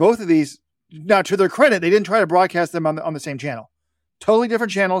broadcast both of these. Now, to their credit, they didn't try to broadcast them on the same channel. Totally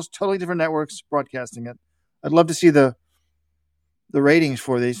different channels, totally different networks broadcasting it. I'd love to see the ratings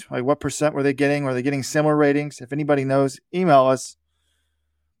for these. What percent were they getting? Were they getting similar ratings? If anybody knows, email us.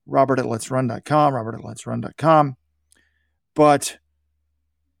 Robert@letsrun.com. But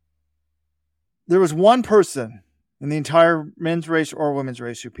there was one person in the entire men's race or women's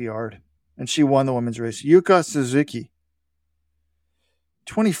race who PR'd, and she won the women's race. Yuka Suzuki,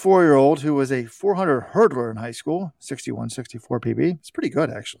 24-year-old who was a 400 hurdler in high school, 61.64 PB. It's pretty good,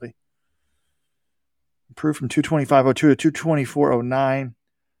 actually. Improved from 225.02 to 224.09.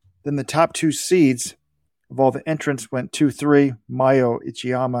 Then the top 2 seeds of all the entrants went 2-3, Mayo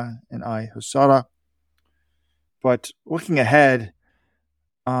Ichiyama and Ai Hosada. But looking ahead,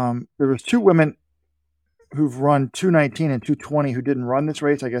 there was 2 women who've run 219 and 220 who didn't run this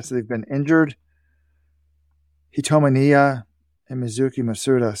race. I guess they've been injured. Hitomi Niya and Mizuki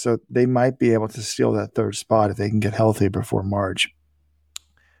Masuda. So they might be able to steal that 3rd spot if they can get healthy before March.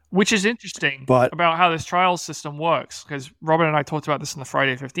 Which is interesting about how this trial system works, because Robin and I talked about this on the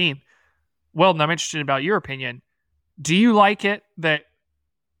Friday 15. Weldon, I'm interested about your opinion. Do you like it that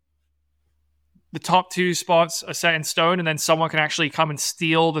the top 2 spots are set in stone and then someone can actually come and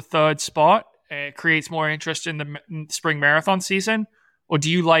steal the 3rd spot? It creates more interest in the spring marathon season? Or do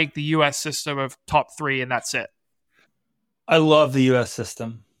you like the U.S. system of top 3 and that's it? I love the U.S.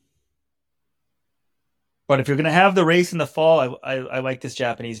 system. But if you're going to have the race in the fall, I like this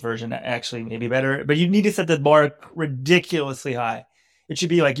Japanese version actually maybe better. But you need to set the bar ridiculously high. It should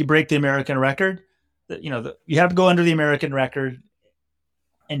be like you break the American record. You have to go under the American record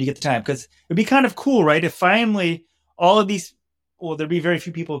and you get the time. Because it'd be kind of cool, right? If finally all of these, there'd be very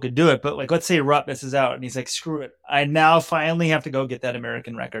few people who could do it. But let's say Rupp misses out and he's like, screw it. I now finally have to go get that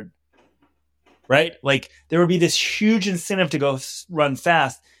American record. Right? There would be this huge incentive to go run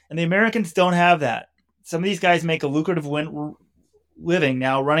fast. And the Americans don't have that. Some of these guys make a lucrative living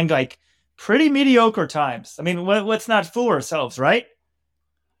now running pretty mediocre times. I mean, let's not fool ourselves, right?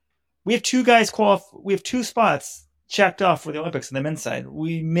 We have 2 guys we have 2 spots checked off for the Olympics on the men's side.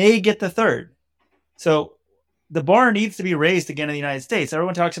 We may get the 3rd. So the bar needs to be raised again in the United States.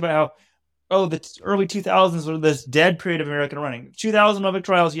 Everyone talks about how, the early 2000s were this dead period of American running. 2000 Olympic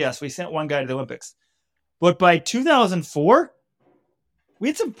trials, yes, we sent 1 guy to the Olympics. But by 2004, we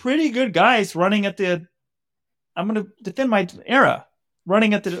had some pretty good guys running at I'm going to defend my era,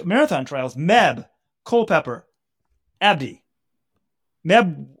 running at the marathon trials. Meb, Culpepper, Abdi.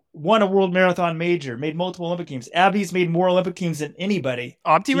 Meb won a world marathon major, made multiple Olympic teams. Abdi's made more Olympic teams than anybody.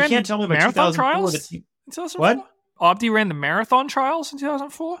 Abdi ran can't tell me about marathon trials? What? Abdi ran the marathon trials in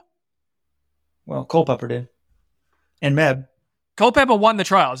 2004? Well, Culpepper did. And Meb. Culpepper won the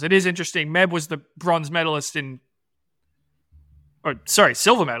trials. It is interesting. Meb was the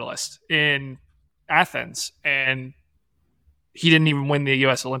silver medalist in Athens, and he didn't even win the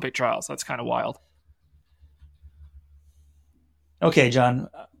U.S. Olympic trials. That's kind of wild. Okay, John,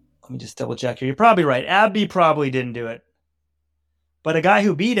 let me just double check here. You're probably right. Abdi probably didn't do it. But a guy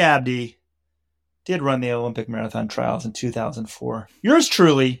who beat Abdi did run the Olympic marathon trials in 2004. Yours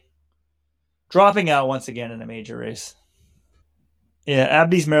truly, dropping out once again in a major race. Yeah,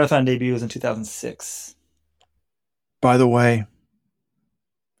 Abdi's marathon debut was in 2006. By the way,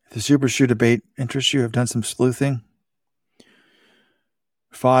 if the Super Shoe debate interests you, I've done some sleuthing.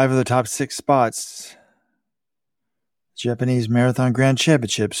 5 of the top 6 spots, Japanese Marathon Grand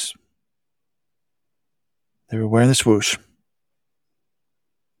Championships, they were wearing the swoosh.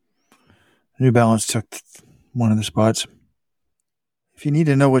 New Balance took one of the spots. If you need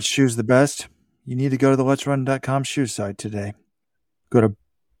to know which shoe's the best, you need to go to the letsrun.com shoe site today. Go to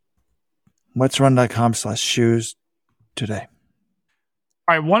letsrun.com/shoes today.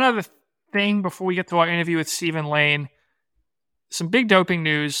 All right, one other thing before we get to our interview with Stephen Lane. Some big doping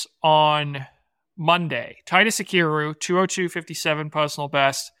news on Monday. Titus Akiru, 2:02:57 personal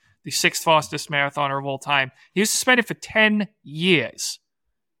best, the 6th fastest marathoner of all time. He was suspended for 10 years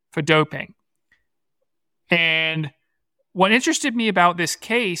for doping. And what interested me about this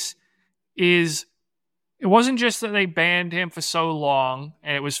case is it wasn't just that they banned him for so long,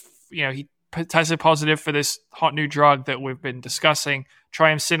 and it was, he tested positive for this hot new drug that we've been discussing,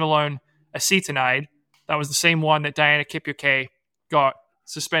 triamcinolone acetonide. That was the same one that Diana Kipchoge got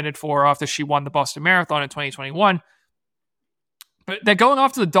suspended for after she won the Boston Marathon in 2021. But they're going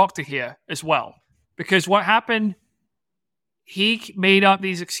after the doctor here as well, because what happened, he made up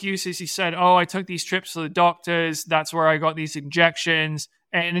these excuses. He said, I took these trips to the doctors. That's where I got these injections.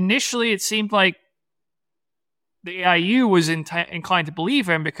 And initially it seemed like the AIU was inclined to believe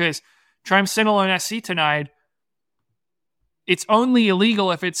him, because triamcinolone acetonide, it's only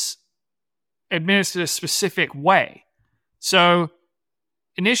illegal if it's administered a specific way. So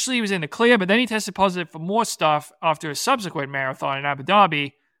initially he was in the clear, but then he tested positive for more stuff after a subsequent marathon in Abu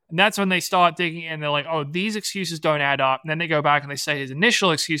Dhabi. And that's when they start digging in. They're like, these excuses don't add up. And then they go back and they say his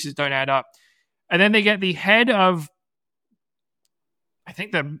initial excuses don't add up. And then they get the head of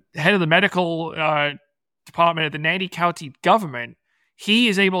the medical department of the Nandi County government. He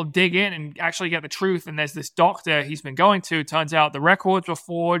is able to dig in and actually get the truth. And there's this doctor he's been going to. Turns out the records were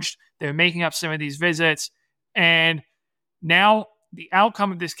forged. They were making up some of these visits. And now the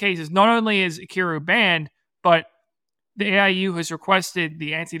outcome of this case is not only is Akiru banned, but the AIU has requested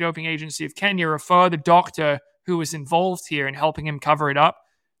the Anti-Doping Agency of Kenya refer the doctor who was involved here in helping him cover it up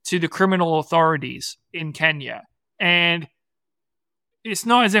to the criminal authorities in Kenya. And it's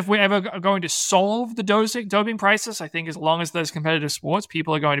not as if we're ever going to solve the doping crisis. I think as long as there's competitive sports,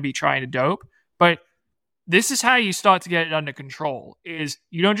 people are going to be trying to dope. But this is how you start to get it under control, is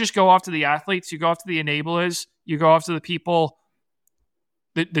you don't just go after the athletes, you go after the enablers, you go after the people,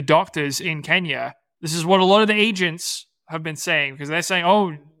 the doctors in Kenya. This is what a lot of the agents have been saying, because they're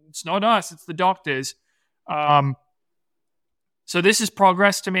saying, it's not us, it's the doctors. So this is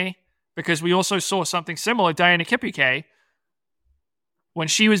progress to me, because we also saw something similar. Diana Kipchoge, when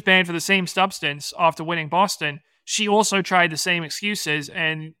she was banned for the same substance after winning Boston, she also tried the same excuses,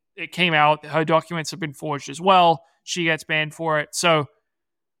 and it came out her documents have been forged as well. She gets banned for it. So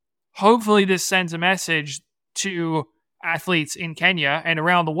hopefully this sends a message to athletes in Kenya and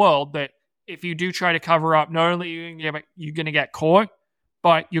around the world that if you do try to cover up, not only are you going to get caught,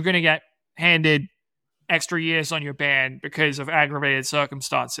 but you're going to get handed extra years on your ban because of aggravated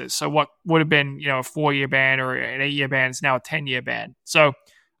circumstances. So what would have been, a 4-year ban or an 8-year ban is now a 10-year ban. So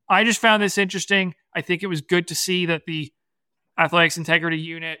I just found this interesting. I think it was good to see that the Athletics Integrity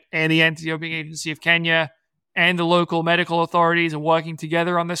Unit and the Anti-Doping Agency of Kenya and the local medical authorities are working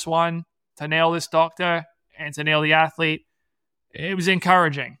together on this one to nail this doctor and to nail the athlete. It was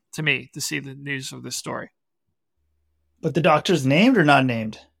encouraging to me to see the news of this story. But the doctor's named or not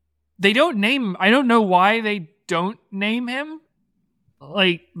named? They don't name him. I don't know why they don't name him.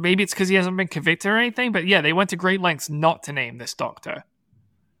 Like, maybe it's because he hasn't been convicted or anything. But yeah, they went to great lengths not to name this doctor.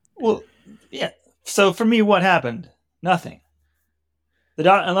 Well, yeah. So for me, what happened? Nothing.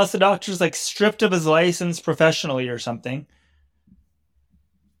 Unless the doctor's like stripped of his license professionally or something.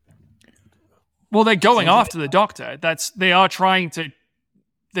 Well, they're going after the doctor. They're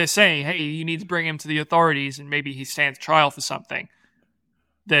saying, hey, you need to bring him to the authorities and maybe he stands trial for something.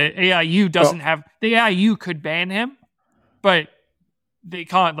 The AIU the AIU could ban him, but they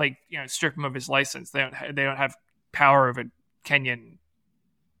can't strip him of his license. They don't have power of a Kenyan.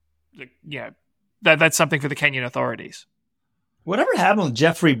 That's something for the Kenyan authorities. Whatever happened with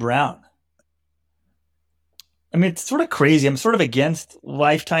Jeffrey Brown? I mean, it's sort of crazy. I'm sort of against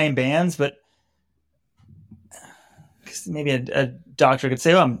lifetime bans, but maybe a doctor could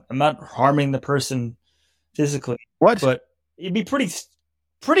say, "Oh, I'm not harming the person physically." What? But it'd be pretty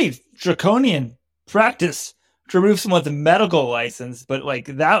draconian practice to remove someone's medical license. But like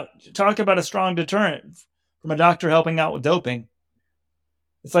that, talk about a strong deterrent from a doctor helping out with doping.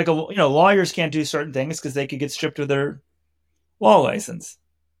 It's like lawyers can't do certain things because they could get stripped of their law license.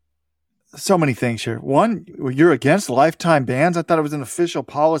 So many things here. One, you're against lifetime bans? I thought it was an official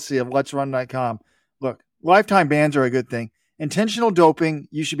policy of Let'sRun.com. Look, lifetime bans are a good thing. Intentional doping,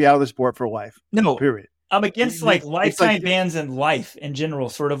 you should be out of the sport for life. No, period. I'm against lifetime bans in life in general.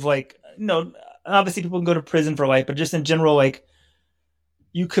 Sort of like, obviously people can go to prison for life, but just in general, like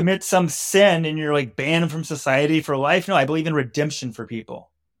you commit some sin and you're like banned from society for life. No, I believe in redemption for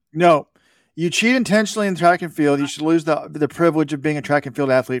people. No. You cheat intentionally in track and field, you should lose the privilege of being a track and field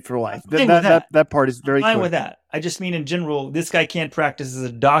athlete for life. That part is very clear. I'm fine with that. I just mean in general, this guy can't practice as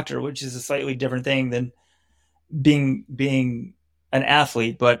a doctor, which is a slightly different thing than being an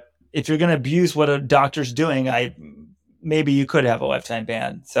athlete. But if you're going to abuse what a doctor's doing, maybe you could have a lifetime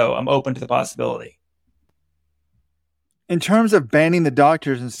ban. So I'm open to the possibility. In terms of banning the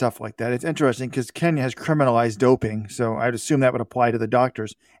doctors and stuff like that, it's interesting because Kenya has criminalized doping. So I'd assume that would apply to the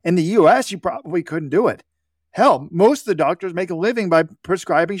doctors. In the U.S., you probably couldn't do it. Hell, most of the doctors make a living by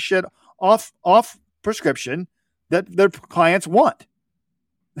prescribing shit off prescription that their clients want.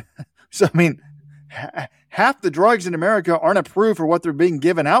 So, I mean, half the drugs in America aren't approved for what they're being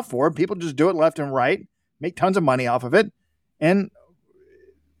given out for. People just do it left and right, make tons of money off of it. And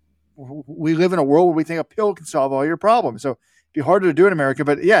we live in a world where we think a pill can solve all your problems. So it'd be harder to do in America.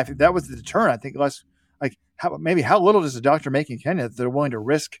 But yeah, if that was the deterrent, I think less like how little does a doctor make in Kenya that they're willing to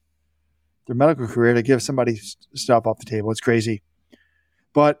risk their medical career to give somebody stuff off the table? It's crazy.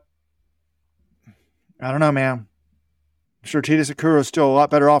 But I don't know, man. I'm sure Titus Akuro is still a lot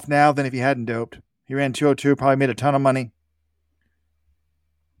better off now than if he hadn't doped. He ran 202, probably made a ton of money.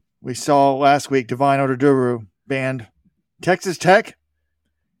 We saw last week Divine Oduduru banned. Texas Tech.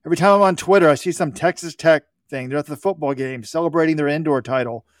 Every time I'm on Twitter, I see some Texas Tech thing. They're at the football game celebrating their indoor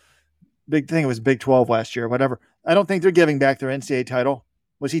title. Big thing, it was Big 12 last year, whatever. I don't think they're giving back their NCAA title.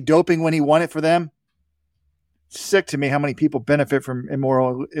 Was he doping when he won it for them? Sick to me how many people benefit from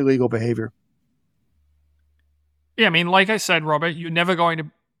immoral, illegal behavior. Yeah, I mean, like I said, Robert, you're never going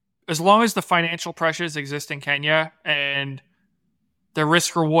to, as long as the financial pressures exist in Kenya and the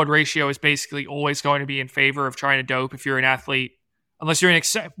risk-reward ratio is basically always going to be in favor of trying to dope if you're an athlete, unless you're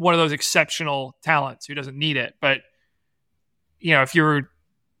one of those exceptional talents who doesn't need it. But, if you're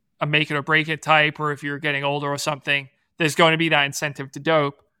a make it or break it type, or if you're getting older or something, there's going to be that incentive to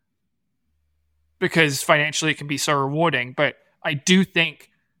dope because financially it can be so rewarding. But I do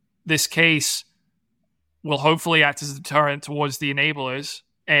think this case will hopefully act as a deterrent towards the enablers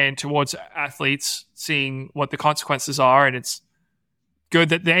and towards athletes seeing what the consequences are. And it's good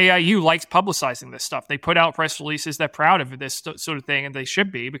that the AIU likes publicizing this stuff. They put out press releases. They're proud of this sort of thing, and they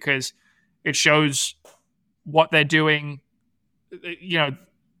should be, because it shows what they're doing.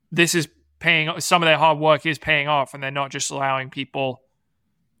 This is paying, some of their hard work is paying off, and they're not just allowing people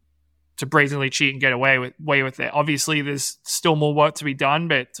to brazenly cheat and get away with it. Obviously, there's still more work to be done,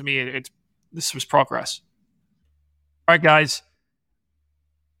 but to me, this was progress. All right, guys.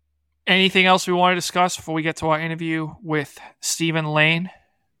 Anything else we want to discuss before we get to our interview with Stephen Lane?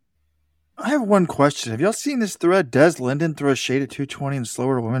 I have one question. Have y'all seen this thread? Des Linden throw a shade at 220 and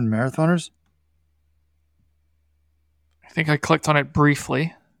slower women marathoners? I think I clicked on it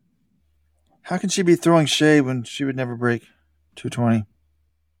briefly. How can she be throwing shade when she would never break 220?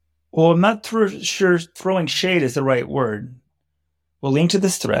 Well, I'm not sure throwing shade is the right word. We'll link to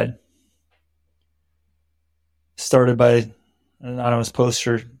this thread started by an anonymous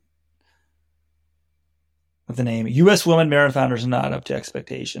poster with the name U.S. Women Marathoners Not Up to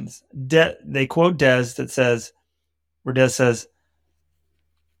Expectations. They quote Des where Des says,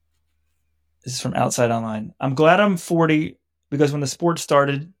 this is from Outside Online, "I'm glad I'm 40 because when the sport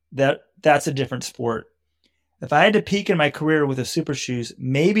started, that's a different sport. If I had to peak in my career with the super shoes,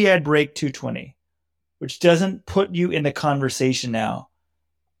 maybe I'd break 220, which doesn't put you in the conversation now.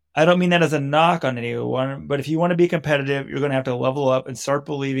 I don't mean that as a knock on anyone, but if you want to be competitive, you're going to have to level up and start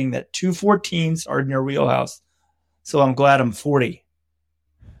believing that 214s are in your wheelhouse. So I'm glad I'm 40.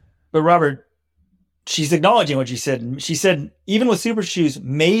 But Robert, she's acknowledging what she said. She said, even with super shoes,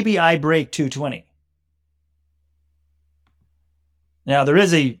 maybe I break 220. Now, there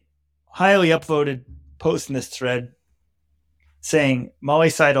is a highly upvoted post in this thread saying Molly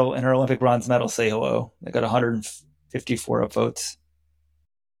Seidel and her Olympic bronze medal say hello. They got 54 upvotes.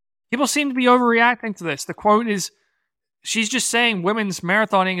 People seem to be overreacting to this. The quote is, she's just saying women's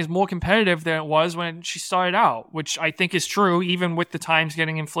marathoning is more competitive than it was when she started out, which I think is true, even with the times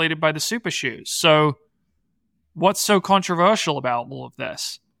getting inflated by the super shoes. So what's so controversial about all of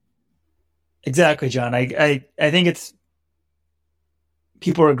this? Exactly, John. I think it's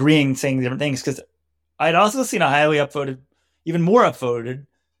people are agreeing, saying different things, because I'd also seen a highly upvoted, even more upvoted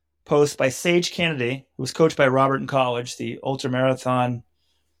post by Sage Kennedy, who was coached by Robert in college, the ultramarathon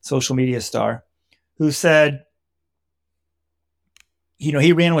social media star, who said,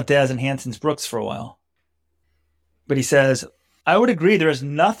 he ran with Des and Hanson's Brooks for a while. But he says, I would agree there is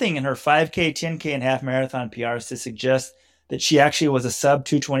nothing in her 5K, 10K, and half marathon PRs to suggest that she actually was a sub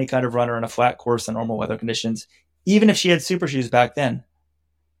 220 kind of runner in a flat course in normal weather conditions, even if she had super shoes back then.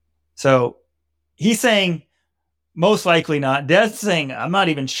 So he's saying most likely not. Des saying, I'm not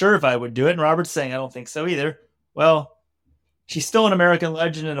even sure if I would do it. And Robert's saying, I don't think so either. Well, she's still an American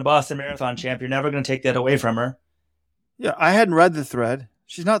legend and a Boston Marathon champ. You're never going to take that away from her. Yeah, I hadn't read the thread.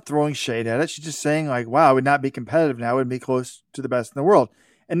 She's not throwing shade at it. She's just saying, like, wow, I would not be competitive now. I would be close to the best in the world.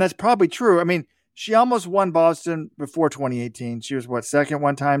 And that's probably true. I mean, she almost won Boston before 2018. She was, second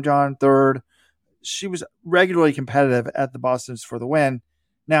one time, John? Third. She was regularly competitive at the Bostons for the win.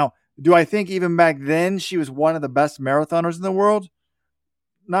 Now, do I think even back then she was one of the best marathoners in the world?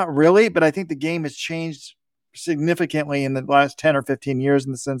 Not really, but I think the game has changed significantly in the last 10 or 15 years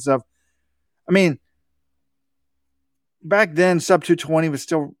in the sense of, back then, sub 220 was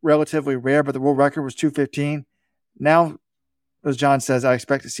still relatively rare, but the world record was 215. Now, as John says, I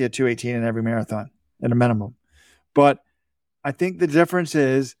expect to see a 218 in every marathon at a minimum. But I think the difference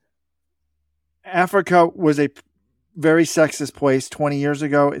is Africa was a very sexist place 20 years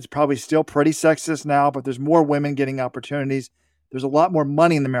ago. It's probably still pretty sexist now, but there's more women getting opportunities. There's a lot more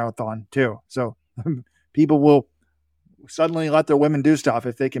money in the marathon, too. So people will suddenly let their women do stuff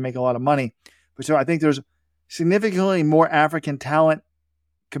if they can make a lot of money. But so I think there's significantly more African talent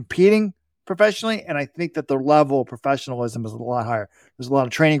competing professionally, and I think that the level of professionalism is a lot higher. There's a lot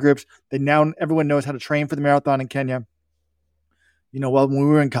of training groups. Everyone knows how to train for the marathon in Kenya. When we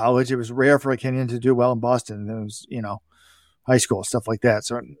were in college, it was rare for a Kenyan to do well in Boston. It was, high school, stuff like that.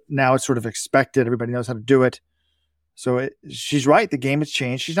 So now it's sort of expected. Everybody knows how to do it. So she's right. The game has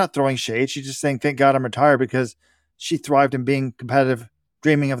changed. She's not throwing shade. She's just saying, thank God I'm retired, because she thrived in being competitive,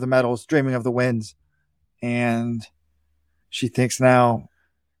 dreaming of the medals, dreaming of the wins. And she thinks now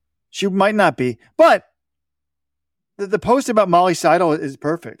she might not be. But the post about Molly Seidel is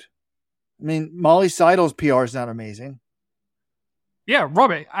perfect. Molly Seidel's PR is not amazing. Yeah,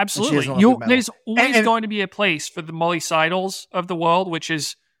 Robert, absolutely. There's always going to be a place for the Molly Seidels of the world, which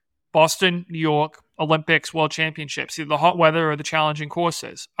is Boston, New York, Olympics, World Championships, either the hot weather or the challenging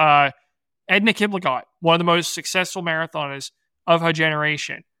courses. Edna Kiplagat, one of the most successful marathoners of her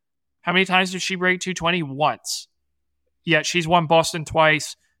generation. How many times did she break 220? Once. Yet she's won Boston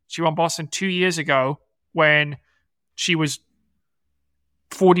twice. She won Boston 2 years ago when she was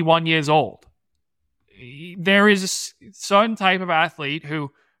 41 years old. There is a certain type of athlete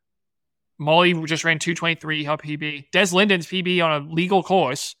who, Molly just ran 223, her PB. Des Linden's PB on a legal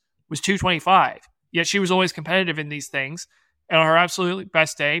course was 225. Yet she was always competitive in these things. And on her absolute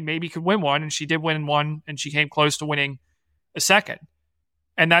best day, maybe could win one. And she did win one, and she came close to winning a second.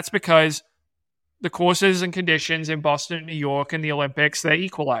 And that's because the courses and conditions in Boston and New York and the Olympics, they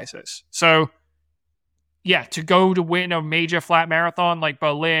equalizes. So, yeah, to go to win a major flat marathon like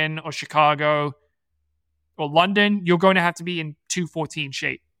Berlin or Chicago or London, you're going to have to be in 2:14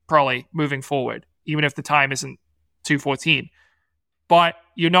 shape, probably, moving forward, even if the time isn't 2:14. But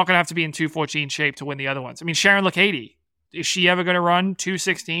you're not going to have to be in 2:14 shape to win the other ones. Sharon Lokedi, is she ever going to run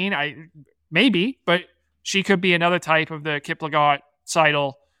 2:16? Maybe, but she could be another type of the Kiplagat,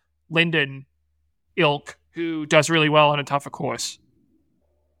 Seidel, Linden ilk who does really well on a tougher course.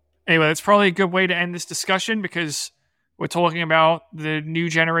 Anyway, that's probably a good way to end this discussion, because we're talking about the new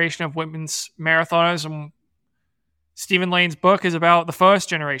generation of women's marathoners, and Stephen Lane's book is about the first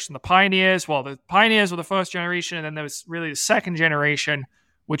generation, the pioneers. Well, the pioneers were the first generation, and then there was really the second generation,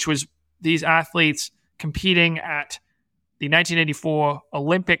 which was these athletes competing at the 1984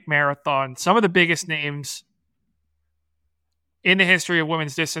 Olympic marathon. Some of the biggest names in the history of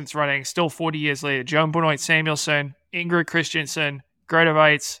women's distance running, still 40 years later: Joan Benoit Samuelson, Ingrid Christensen, Greta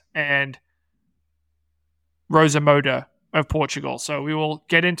Weitz, and Rosa Moda of Portugal. So we will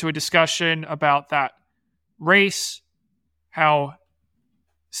get into a discussion about that race, how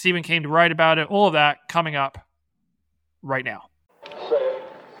Stephen came to write about it, all of that coming up right now.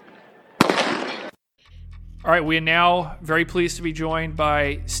 All right, we are now very pleased to be joined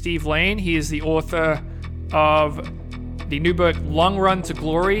by Steve Lane. He is the author of the new book, Long Run to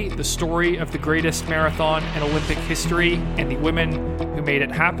Glory, the story of the greatest marathon in Olympic history and the women who made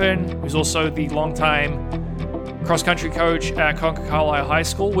it happen. Who's also the longtime cross-country coach at Concord Carlisle High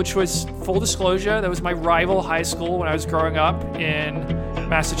School, which was, full disclosure, that was my rival high school when I was growing up in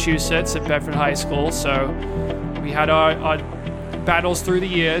Massachusetts at Bedford High School. So we had our battles through the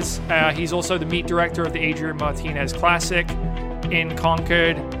years. He's also the meet director of the Adrian Martinez Classic in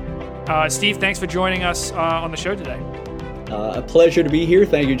Concord. Steve, thanks for joining us on the show today. A pleasure to be here.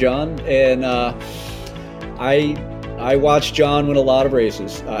 Thank you, John. And I watched John win a lot of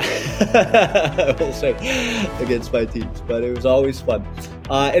races, I will say, against my teams, but it was always fun.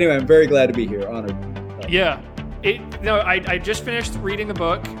 Anyway, I'm very glad to be here. Honored. Yeah. I just finished reading the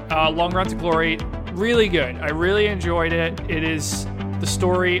book, Long Run to Glory. Really good. I really enjoyed it. It is the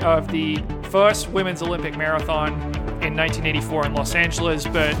story of the first women's Olympic marathon in 1984 in Los Angeles,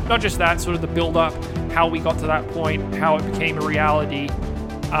 but not just that, sort of the build-up, how we got to that point, how it became a reality,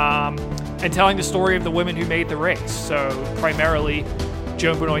 and telling the story of the women who made the race. So primarily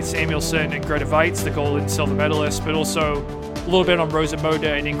Joan Benoit Samuelson and Greta Weitz, the gold and silver medalists, but also a little bit on Rosa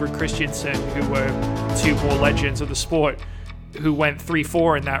Moda and Ingrid Christensen, who were two more legends of the sport, who went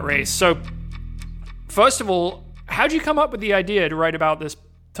 3-4 in that race. So first of all, how'd you come up with the idea to write about this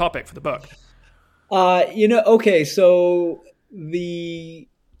topic for the book? Okay, so the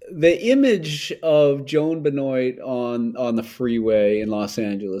image of Joan Benoit on the freeway in Los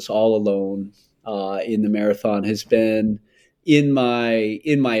Angeles, all alone in the marathon, has been in my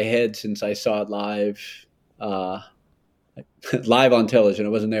head since I saw it live on television. I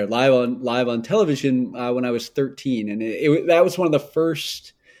wasn't there live on television when I was 13, and that was one of the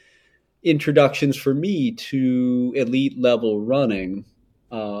first introductions for me to elite level running.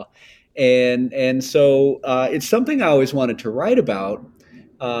 And so it's something I always wanted to write about.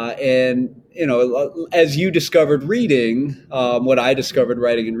 And, as you discovered reading, what I discovered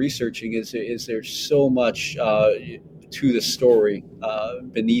writing and researching is there's so much to the story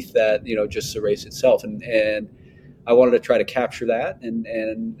beneath that, just the race itself. And I wanted to try to capture that and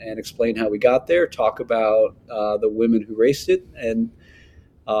explain how we got there, talk about the women who raced it, and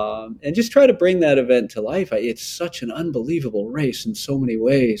just try to bring that event to life. It's such an unbelievable race in so many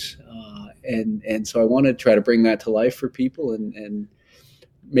ways. And so I wanted to try to bring that to life for people and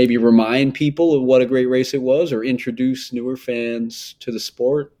maybe remind people of what a great race it was, or introduce newer fans to the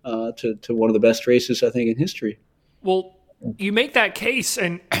sport, to one of the best races, I think, in history. Well, you make that case,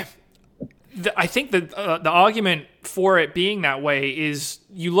 and I think that the argument for it being that way is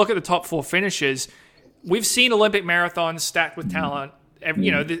you look at the top four finishes. We've seen Olympic marathons stacked with talent.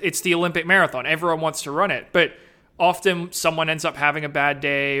 It's the Olympic marathon. Everyone wants to run it, but often someone ends up having a bad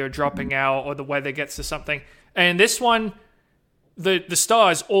day or dropping out, or the weather gets to something. And this one, the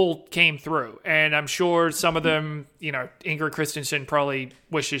stars all came through. And I'm sure some of them, Ingrid Christensen probably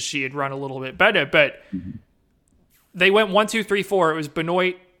wishes she had run a little bit better, but they went 1, 2, 3, 4. It was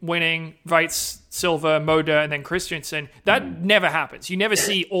Benoit winning, Weitz, Silva, Moda, and then Christensen. That never happens. You never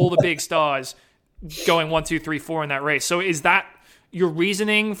see all the big stars going 1, 2, 3, 4 in that race. So is that your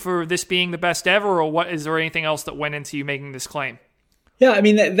reasoning for this being the best ever, or what? Is there anything else that went into you making this claim? Yeah, I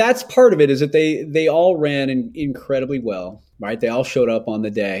mean, that's part of it, is that they all ran incredibly well, right? They all showed up on the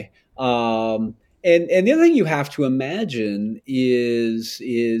day. And the other thing you have to imagine is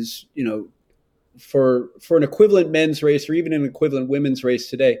for an equivalent men's race, or even an equivalent women's race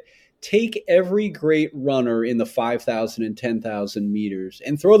today, take every great runner in the 5,000 and 10,000 meters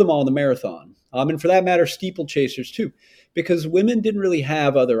and throw them all in the marathon. And for that matter, steeplechasers too, because women didn't really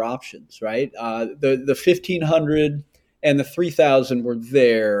have other options, right? The 1,500 and the 3,000 were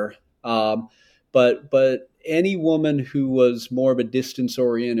there, but any woman who was more of a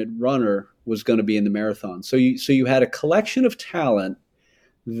distance-oriented runner was going to be in the marathon. So you had a collection of talent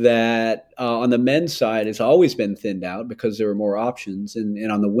that on the men's side has always been thinned out because there were more options,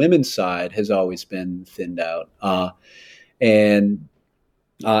 and on the women's side has always been thinned out. And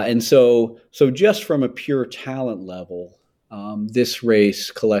so just from a pure talent level, this race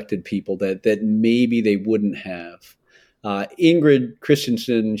collected people that maybe they wouldn't have. Ingrid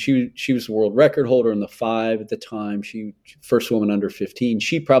Christensen, she was the world record holder in the 5 at the time. She first woman under 15.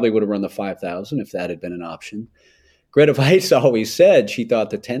 She probably would have run the 5,000 if that had been an option. Greta Weitz always said she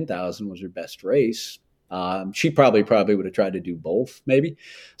thought the 10,000 was her best race. She probably would have tried to do both, maybe.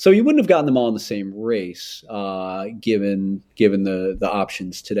 So you wouldn't have gotten them all in the same race, given the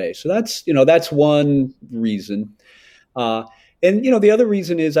options today. So that's one reason. And the other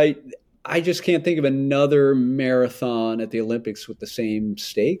reason is I just can't think of another marathon at the Olympics with the same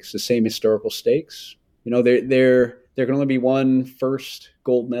stakes, the same historical stakes. There can only be one first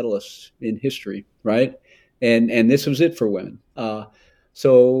gold medalist in history, right? and this was it for women.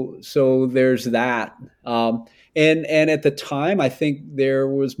 So there's that. And at the time, I think there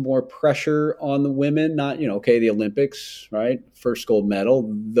was more pressure on the women. Not, okay, the Olympics, right? First gold medal,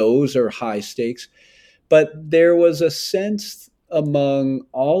 those are high stakes. But there was a sense among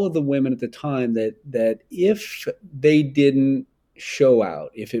all of the women at the time that if they didn't show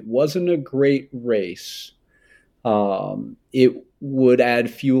out, if it wasn't a great race, it would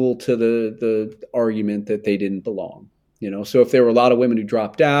add fuel to the argument that they didn't belong. So if there were a lot of women who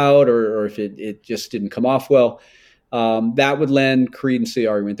dropped out, or if it just didn't come off well, that would lend credence to the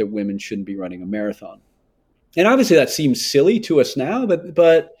argument that women shouldn't be running a marathon. And obviously that seems silly to us now,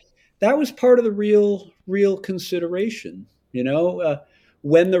 but that was part of the real consideration.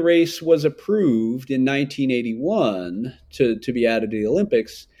 When the race was approved in 1981 to be added to the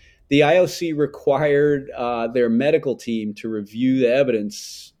Olympics, the IOC required their medical team to review the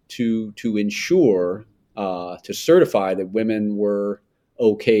evidence to ensure, to certify that women were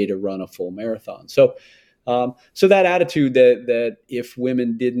okay to run a full marathon. So that attitude that if the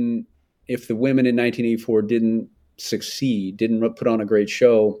women in 1984 didn't succeed, didn't put on a great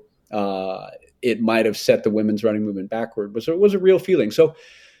show, it might have set the women's running movement backward was a real feeling. So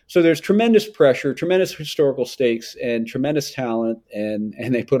there's tremendous pressure, tremendous historical stakes, and tremendous talent, and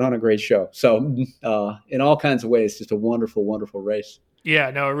they put on a great show. So in all kinds of ways, just a wonderful, wonderful race.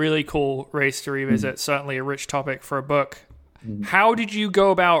 Yeah, no, a really cool race to revisit. Certainly a rich topic for a book. How did you go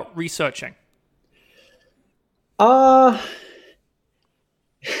about researching? I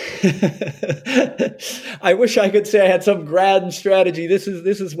wish I could say I had some grand strategy. This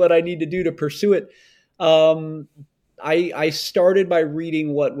is what I need to do to pursue it. I started by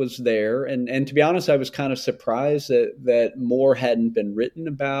reading what was there, and to be honest, I was kind of surprised that more hadn't been written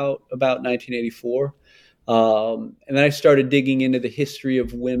about 1984. And then I started digging into the history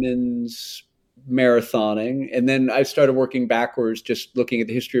of women's marathoning, and then I started working backwards, just looking at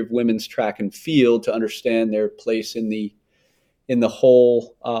the history of women's track and field to understand their place in the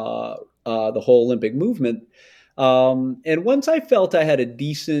whole Olympic movement. And once I felt I had a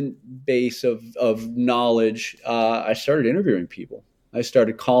decent base of knowledge, I started interviewing people. I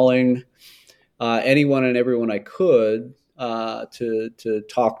started calling anyone and everyone I could to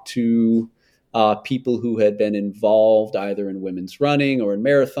talk to people who had been involved either in women's running or in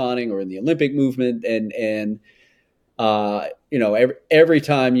marathoning or in the Olympic movement. And every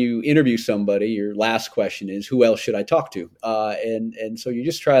time you interview somebody, your last question is, who else should I talk to? And so you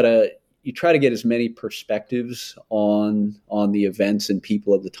just try to get as many perspectives on the events and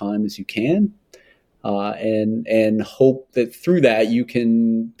people of the time as you can, and hope that through that you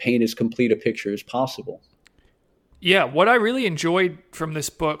can paint as complete a picture as possible. Yeah, what I really enjoyed from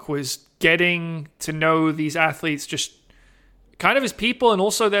this book was getting to know these athletes just kind of as people and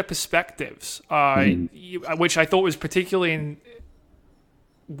also their perspectives, which I thought was particularly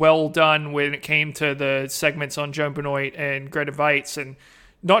well done when it came to the segments on Joan Benoit and Greta Weitz, and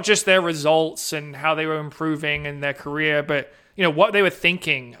not just their results and how they were improving in their career, but what they were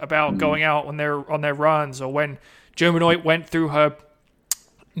thinking about going out on their runs, or when Joan Benoit went through her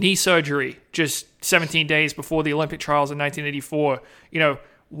knee surgery just 17 days before the Olympic trials in 1984,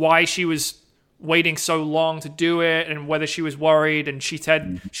 why she was waiting so long to do it and whether she was worried. And she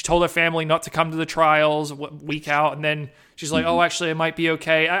told her family not to come to the trials a week out. And then she's like, oh, actually, it might be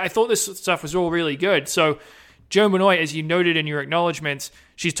okay. I thought this stuff was all really good. So Joan Benoit, as you noted in your acknowledgments,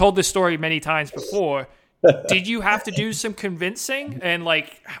 she's told this story many times before. Did you have to do some convincing? And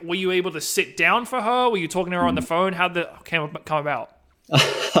were you able to sit down for her? Were you talking to her on the phone? How'd that come about?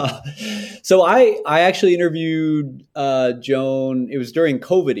 So I actually interviewed Joan. It was during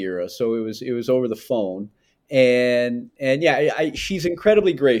COVID era, so it was over the phone, and yeah, she's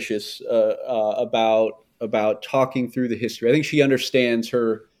incredibly gracious about talking through the history. I think she understands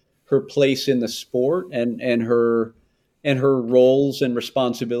her place in the sport and her roles and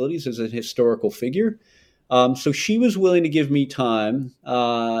responsibilities as a historical figure. So she was willing to give me time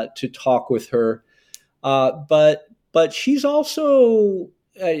to talk with her, but she's also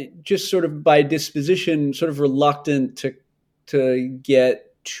just sort of by disposition, sort of reluctant to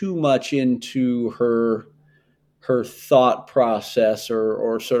get too much into her thought process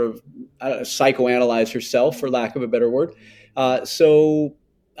or sort of psychoanalyze herself, for lack of a better word. So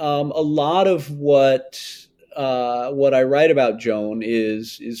a lot of what I write about Joan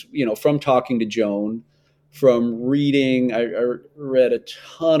is from talking to Joan, from reading. I read a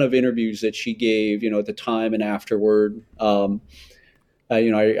ton of interviews that she gave, at the time and afterward.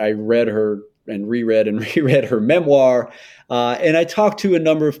 I read her and reread her memoir, and I talked to a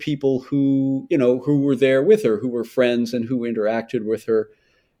number of people who were there with her, who were friends and who interacted with her.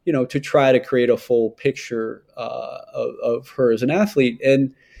 to try to create a full picture of her as an athlete.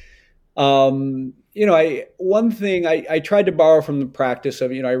 And one thing I tried to borrow from the practice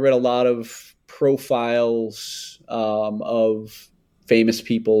of, I read a lot of profiles of famous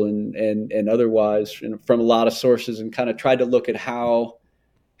people and otherwise from a lot of sources, and kind of tried to look at how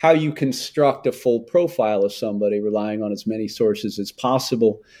you construct a full profile of somebody, relying on as many sources as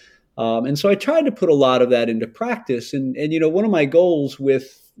possible. And so I tried to put a lot of that into practice. And one of my goals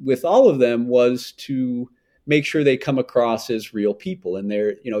with all of them was to make sure they come across as real people. And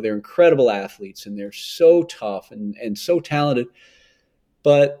they're incredible athletes, and they're so tough and so talented.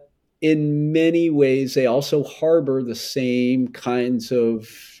 But in many ways, they also harbor the same kinds of,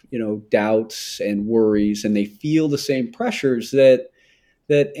 doubts and worries, and they feel the same pressures that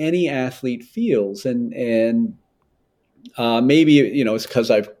any athlete feels. And maybe, it's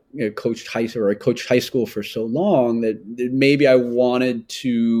because I've coached high school for so long that maybe I wanted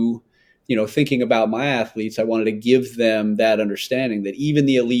to, thinking about my athletes, I wanted to give them that understanding that even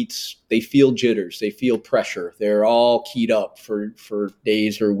the elites, they feel jitters, they feel pressure. They're all keyed up for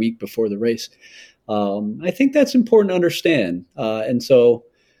days or a week before the race. I think that's important to understand. And so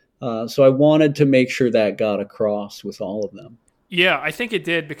I wanted to make sure that got across with all of them. Yeah, I think it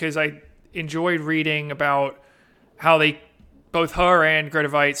did, because I enjoyed reading about how both her and Greta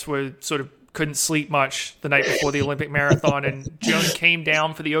Weitz were sort of couldn't sleep much the night before the Olympic marathon, and Joan came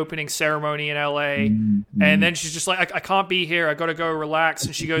down for the opening ceremony in LA, and then she's just like, I can't be here, I got to go relax,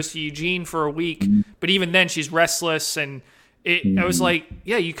 and she goes to Eugene for a week, but even then she's restless, and I was like,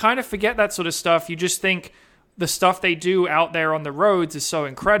 yeah, you kind of forget that sort of stuff. You just think the stuff they do out there on the roads is so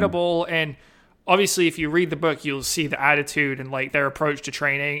incredible, and obviously if you read the book, you'll see the attitude and like their approach to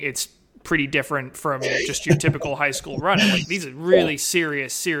training. It's pretty different from just your typical high school runner. Like, these are really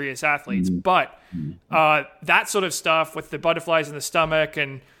serious athletes. But that sort of stuff with the butterflies in the stomach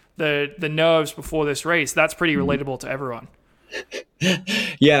and the nerves before this race, that's pretty relatable to everyone.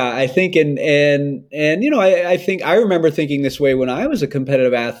 Yeah, I think, and I think I remember thinking this way when I was a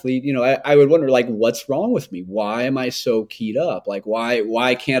competitive athlete. I would wonder, like, what's wrong with me? Why am I so keyed up? Like,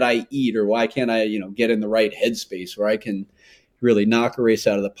 why can't I eat, or why can't I, get in the right headspace where I can really knock a race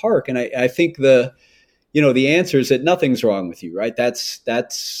out of the park? And I think the answer is that nothing's wrong with you, right?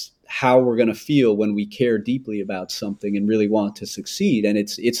 That's how we're going to feel when we care deeply about something and really want to succeed. And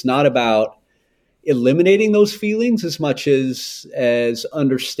it's not about eliminating those feelings as much as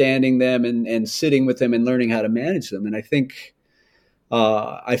understanding them and sitting with them and learning how to manage them. And I think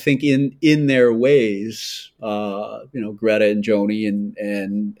in their ways, Greta and Joni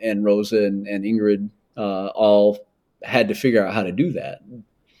and Rosa and Ingrid all had to figure out how to do that.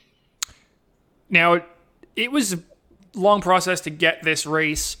 Now, it was a long process to get this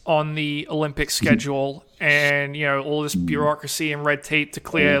race on the Olympic schedule, and all this bureaucracy and red tape to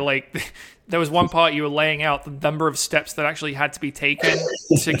clear. Like, there was one part you were laying out the number of steps that actually had to be taken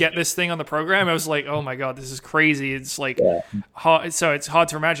to get this thing on the program. I was like, oh my God, this is crazy. It's like hard, so it's hard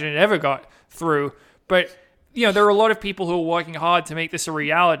to imagine it ever got through. But there are a lot of people who are working hard to make this a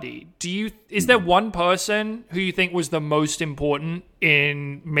reality. Is there one person who you think was the most important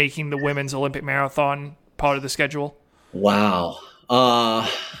in making the women's Olympic marathon part of the schedule? Wow.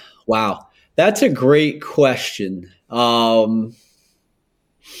 That's a great question. And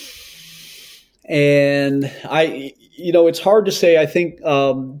it's hard to say. I think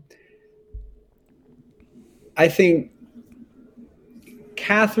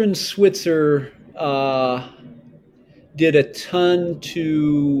Catherine Switzer did a ton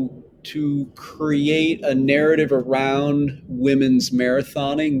to create a narrative around women's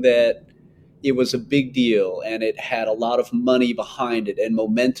marathoning that it was a big deal, and it had a lot of money behind it and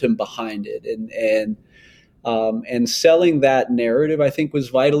momentum behind it, and selling that narrative, I think, was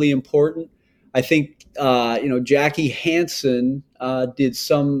vitally important. I think Jackie Hansen did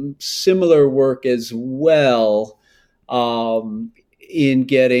some similar work as well in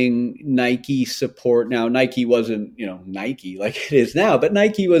getting Nike support. Now, Nike wasn't Nike like it is now, but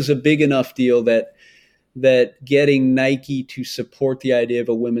Nike was a big enough deal that getting Nike to support the idea of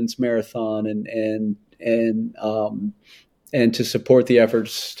a women's marathon and to support the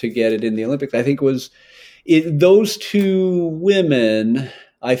efforts to get it in the Olympics, I think those two women,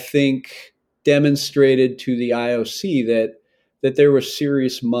 I think, demonstrated to the IOC that there was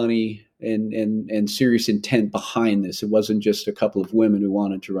serious money and serious intent behind this. It wasn't just a couple of women who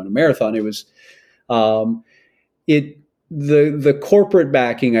wanted to run a marathon. It was the corporate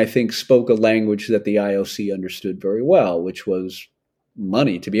backing, I think, spoke a language that the IOC understood very well, which was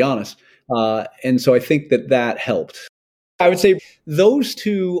money, to be honest. And so I think that helped. I would say those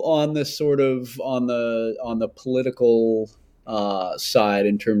two on the political side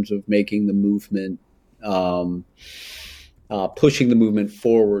in terms of making the movement, pushing the movement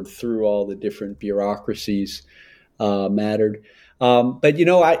forward through all the different bureaucracies mattered. But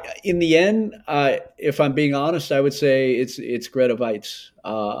in the end, if I'm being honest, I would say it's Greta Weitz,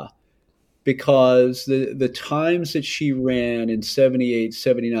 because the times that she ran in 78,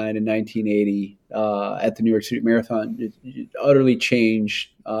 79, and 1980 at the New York City Marathon, it utterly changed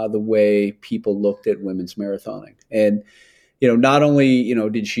the way people looked at women's marathoning. And not only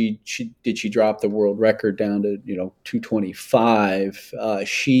did she drop the world record down to 225,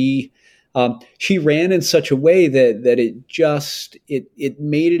 she ran in such a way that it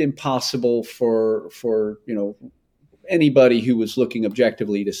made it impossible for anybody who was looking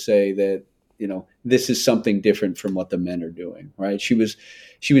objectively to say that this is something different from what the men are doing. Right? She was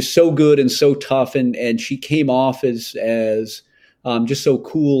so good and so tough, and she came off as just so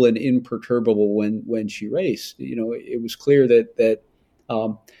cool and imperturbable when she raced. It was clear that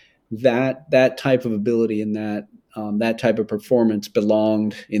type of ability and that type of performance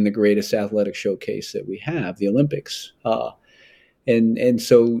belonged in the greatest athletic showcase that we have, the Olympics. And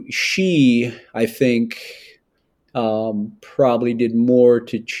so she, I think, probably did more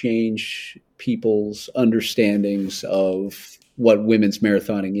to change people's understandings of what women's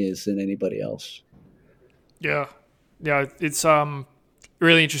marathoning is than anybody else. Yeah, it's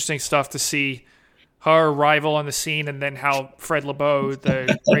really interesting stuff to see her arrival on the scene, and then how Fred LeBeau,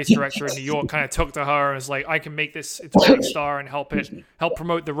 the race director in New York, kind of took to her and was like, I can make this into a big star and help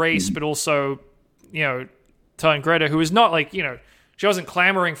promote the race, but also, telling Greta, who was not she wasn't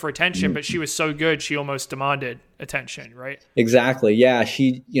clamoring for attention, but she was so good, she almost demanded attention, right? Exactly. Yeah.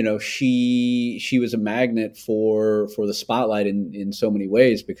 She was a magnet for the spotlight in so many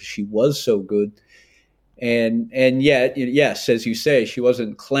ways, because she was so good. And yet, yes, as you say, she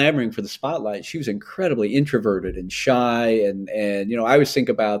wasn't clamoring for the spotlight. She was incredibly introverted and shy. And I always think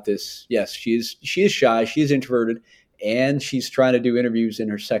about this. Yes, she is shy. She is introverted, and she's trying to do interviews in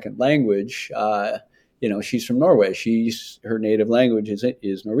her second language. She's from Norway. Her native language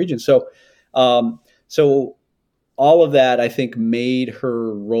is Norwegian. So all of that, I think, made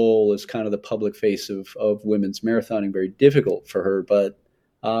her role as kind of the public face of women's marathoning very difficult for her. But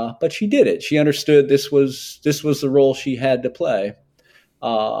she did it. She understood this was the role she had to play,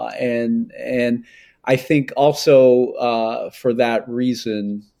 and I think also for that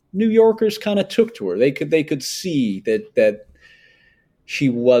reason, New Yorkers kind of took to her. They could see that she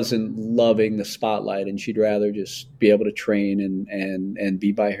wasn't loving the spotlight, and she'd rather just be able to train and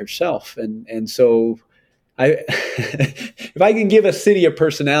be by herself. And so, if I can give a city a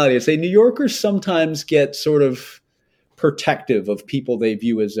personality, I'd say New Yorkers sometimes get sort of protective of people they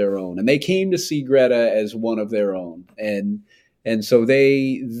view as their own, and they came to see Greta as one of their own, and so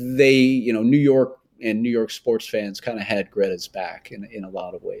they New York and New York sports fans kind of had Greta's back in a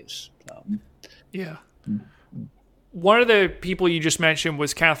lot of ways. Yeah. One of the people you just mentioned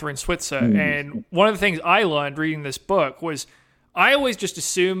was Catherine Switzer, and one of the things I learned reading this book was I always just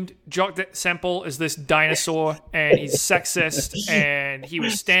assumed Jock Semple is this dinosaur, and he's sexist, and he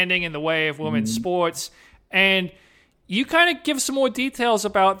was standing in the way of women's sports, and you kind of give some more details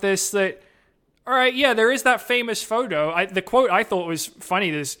about this. That, all right, yeah, there is that famous photo. The quote I thought was funny.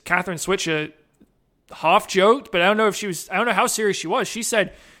 This Catherine Switzer half joked, but I don't know how serious she was. She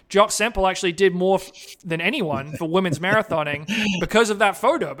said Jock Semple actually did more than anyone for women's marathoning because of that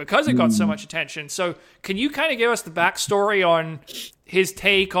photo, because it got so much attention. So can you kind of give us the backstory on his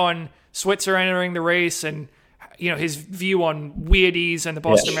take on Switzer entering the race, and his view on weirdies and the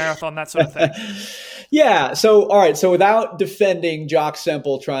Boston Marathon, that sort of thing? Yeah. So, all right. So without defending Jock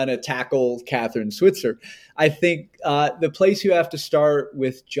Semple trying to tackle Catherine Switzer, I think the place you have to start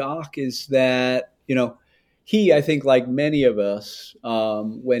with Jock is that, he, I think, like many of us,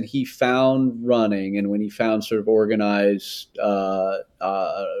 when he found running and when he found sort of organized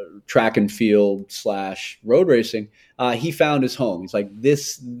track and field / road racing, he found his home. He's like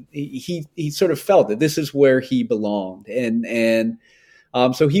this. He sort of felt that this is where he belonged, and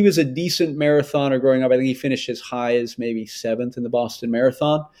so he was a decent marathoner growing up. I think he finished as high as maybe 7th in the Boston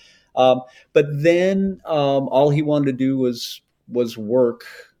Marathon, but then all he wanted to do was work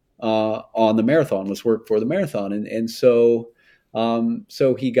on the marathon, was work for the marathon. And so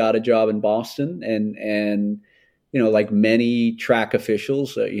he got a job in Boston, and like many track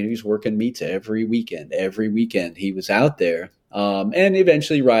officials, he was working meets every weekend he was out there, and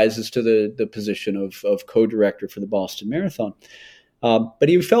eventually rises to the position of co-director for the Boston Marathon. But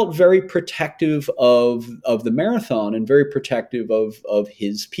he felt very protective of the marathon, and very protective of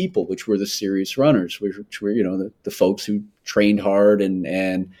his people, which were the serious runners, which were, the folks who trained hard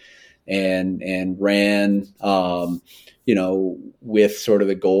and and ran, with sort of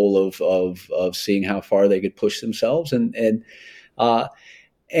the goal of seeing how far they could push themselves. And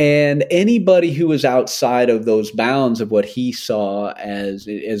anybody who was outside of those bounds of what he saw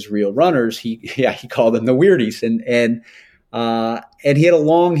as real runners, he called them the weirdies. And he had a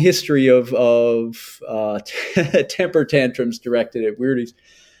long history of temper tantrums directed at weirdies.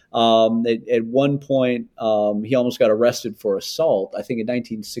 At one point, he almost got arrested for assault, I think in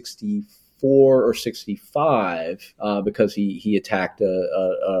 1964 or 65, because he attacked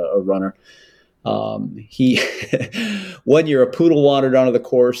a runner. He one year a poodle wandered onto the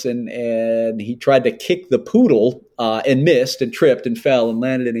course and he tried to kick the poodle and missed and tripped and fell and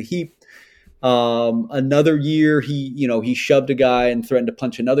landed in a heap. Another year he shoved a guy and threatened to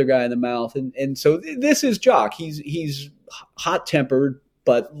punch another guy in the mouth. And so this is Jock. He's hot tempered,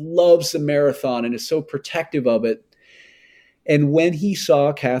 but loves the marathon and is so protective of it. And when he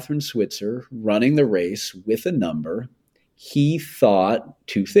saw Catherine Switzer running the race with a number, he thought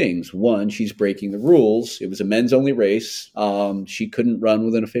two things. One, she's breaking the rules. It was a men's only race. She couldn't run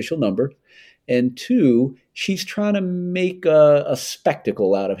with an official number. And two, she's trying to make a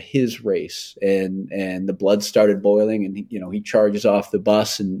spectacle out of his race. And the blood started boiling, and he charges off the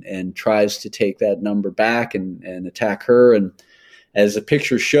bus and tries to take that number back and attack her. And as the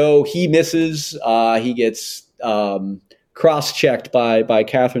pictures show, he misses. He gets cross-checked by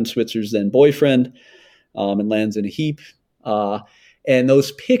Catherine Switzer's then boyfriend, and lands in a heap. And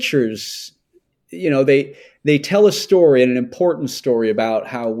those pictures, they tell a story, and an important story, about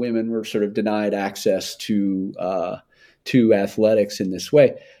how women were sort of denied access to athletics in this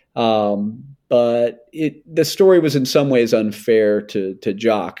way. But the story was in some ways unfair to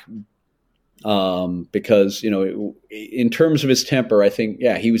Jock, because in terms of his temper, I think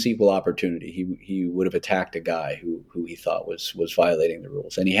he was equal opportunity. He would have attacked a guy who he thought was violating the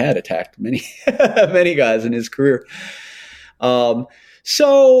rules, and he had attacked many many guys in his career.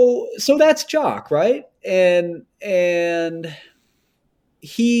 So that's Jock, right? And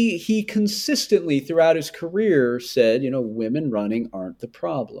he consistently throughout his career said, women running aren't the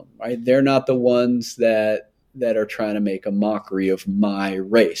problem, right? They're not the ones that are trying to make a mockery of my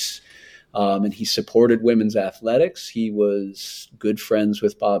race. And he supported women's athletics. He was good friends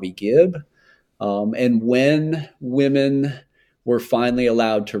with Bobby Gibb. And when women were finally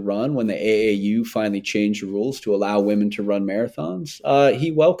allowed to run, when the AAU finally changed the rules to allow women to run marathons,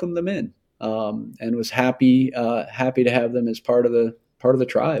 he welcomed them in, and was happy to have them as part of the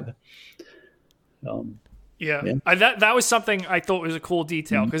tribe. That was something I thought was a cool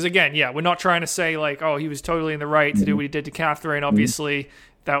detail, because again, we're not trying to say like, oh, he was totally in the right to do what he did to Catherine. Obviously,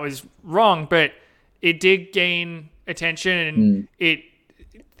 that was wrong, but it did gain attention, and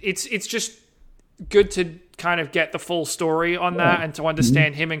it's just good to kind of get the full story on that, and to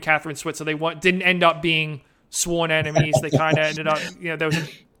understand him and Catherine Switzer. They didn't end up being sworn enemies. They kind of ended up, there was a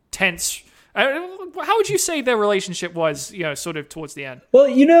tense. How would you say their relationship was, sort of towards the end? Well,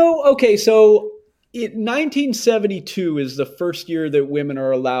 okay, so 1972 is the first year that women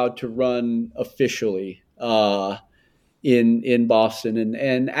are allowed to run officially in Boston,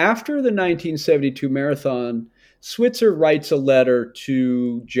 and after the 1972 marathon, Switzer writes a letter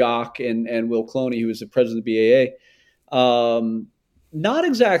to Jock and Will Cloney, who was the president of the BAA, not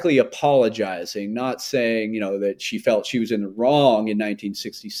exactly apologizing, not saying, that she felt she was in the wrong in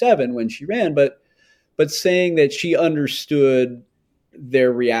 1967 when she ran, but saying that she understood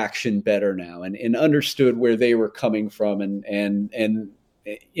their reaction better now, and understood where they were coming from. And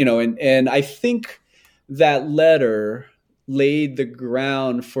I think that letter laid the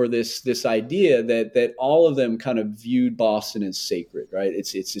ground for this idea that all of them kind of viewed Boston as sacred, right?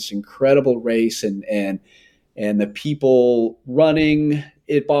 It's this incredible race, and the people running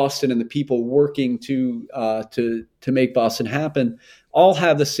at Boston and the people working to make Boston happen all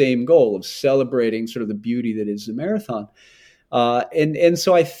have the same goal of celebrating sort of the beauty that is the marathon. And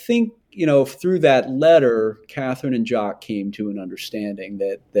so I think, through that letter, Catherine and Jock came to an understanding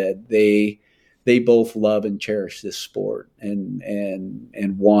that they both love and cherish this sport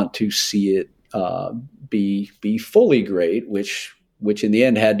and want to see it be fully great, which in the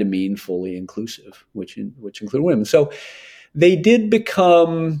end had to mean fully inclusive, which included women. So they did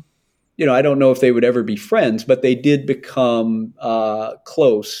become, I don't know if they would ever be friends, but they did become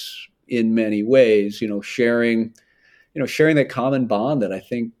close in many ways, sharing that common bond that I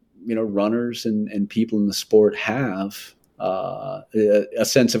think, runners and people in the sport have. A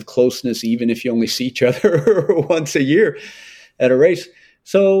sense of closeness, even if you only see each other once a year at a race.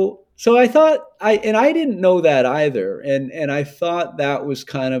 So I thought I didn't know that either. And I thought that was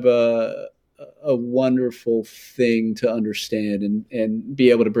kind of a wonderful thing to understand and be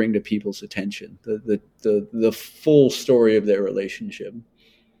able to bring to people's attention, the full story of their relationship.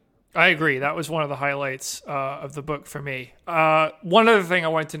 I agree. That was one of the highlights of the book for me. One other thing I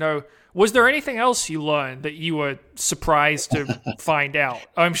wanted to know, was there anything else you learned that you were surprised to find out?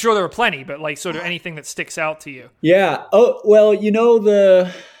 I'm sure there were plenty, but like sort of anything that sticks out to you. Yeah. Oh, well,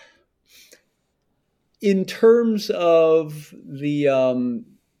 in terms of the,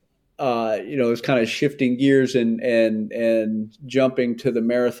 it's kind of shifting gears and jumping to the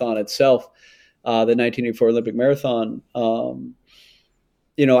marathon itself, the 1984 Olympic Marathon.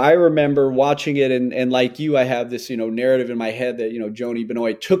 I remember watching it and like you, I have this, narrative in my head that, Joni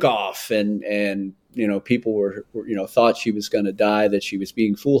Benoit took off and people were thought she was going to die, that she was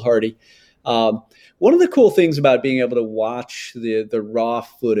being foolhardy. One of the cool things about being able to watch the raw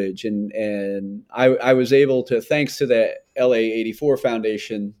footage and I was able to, thanks to the LA 84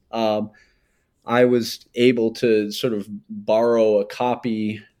 Foundation, I was able to sort of borrow a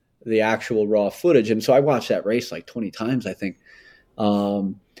copy, the actual raw footage. And so I watched that race like 20 times, I think.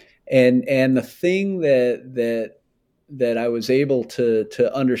 And the thing that I was able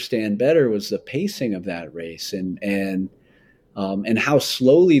to understand better was the pacing of that race and how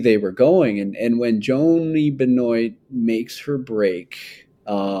slowly they were going. And when Joni Benoit makes her break,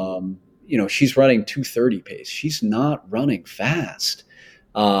 she's running 2:30 pace. She's not running fast.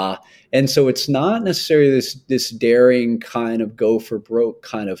 And so it's not necessarily this daring kind of go for broke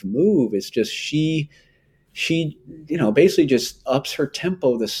kind of move. It's just she basically just ups her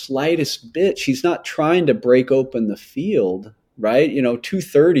tempo the slightest bit. She's not trying to break open the field, right?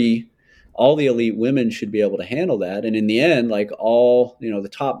 2:30, all the elite women should be able to handle that. And in the end, like all, the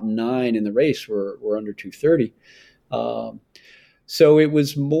top 9 in the race were under 2:30. So it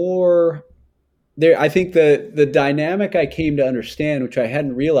was more there. I think the dynamic I came to understand, which I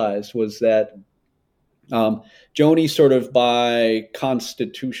hadn't realized, was that Joni, sort of by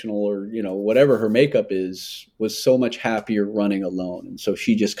constitutional or, whatever her makeup is, was so much happier running alone. And so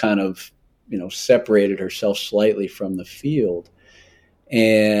she just kind of, separated herself slightly from the field.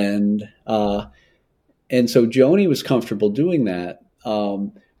 And so Joni was comfortable doing that.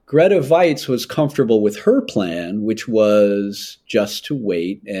 Greta Weitz was comfortable with her plan, which was just to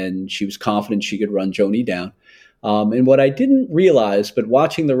wait. And she was confident she could run Joni down. And what I didn't realize, but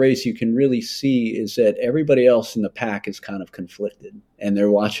watching the race, you can really see, is that everybody else in the pack is kind of conflicted, and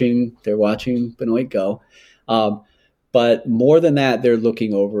they're watching Benoit go. But more than that, they're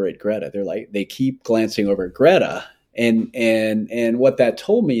looking over at Greta. They keep glancing over at Greta. And what that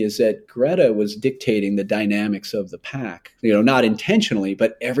told me is that Greta was dictating the dynamics of the pack, not intentionally,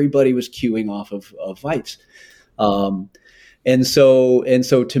 but everybody was queuing off of Weitz. And so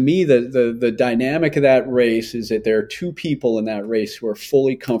to me, the dynamic of that race is that there are 2 people in that race who are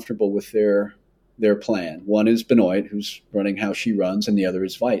fully comfortable with their plan. One is Benoit, who's running how she runs, and the other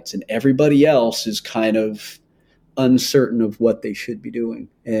is Weitz. And everybody else is kind of uncertain of what they should be doing.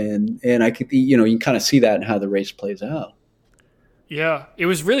 And I could, you can kind of see that in how the race plays out. Yeah, it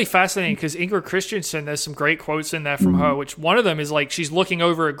was really fascinating because Ingrid Christensen, there's some great quotes in there from her, which one of them is like she's looking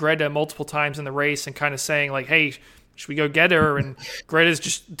over at Greta multiple times in the race and kind of saying like, hey, should we go get her? And Greta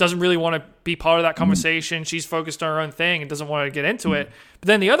just doesn't really want to be part of that conversation. She's focused on her own thing and doesn't want to get into it. But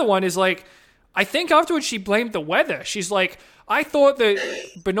then the other one is like, I think afterwards she blamed the weather. She's like, I thought that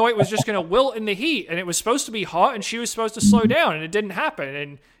Benoit was just going to wilt in the heat and it was supposed to be hot and she was supposed to slow down and it didn't happen.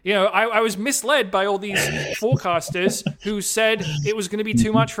 And, I was misled by all these forecasters who said it was going to be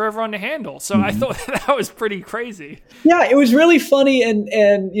too much for everyone to handle. So I thought that was pretty crazy. Yeah, it was really funny. And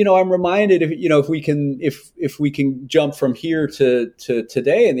I'm reminded if we can jump from here to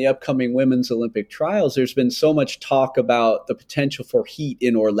today in the upcoming women's Olympic trials, there's been so much talk about the potential for heat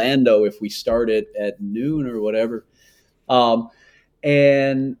in Orlando if we start it at noon or whatever.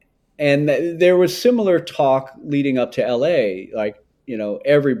 And there was similar talk leading up to LA, like,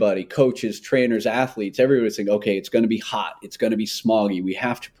 everybody, coaches, trainers, athletes, everybody was saying, okay, it's going to be hot. It's going to be smoggy. We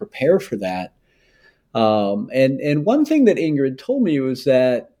have to prepare for that. And one thing that Ingrid told me was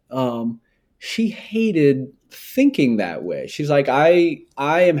that, she hated thinking that way. She's like, I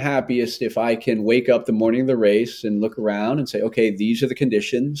am happiest if I can wake up the morning of the race and look around and say, okay, these are the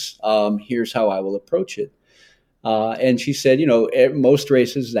conditions. Here's how I will approach it. And she said, at most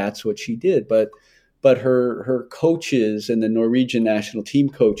races, that's what she did. But her coaches and the Norwegian national team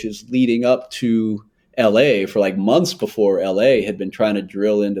coaches leading up to LA for like months before LA had been trying to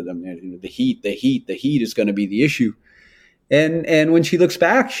drill into them. The heat is going to be the issue. And when she looks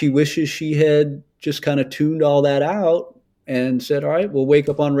back, she wishes she had just kind of tuned all that out and said, all right, we'll wake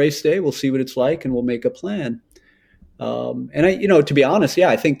up on race day. We'll see what it's like and we'll make a plan. And to be honest,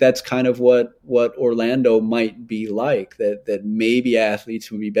 I think that's kind of what Orlando might be like, that maybe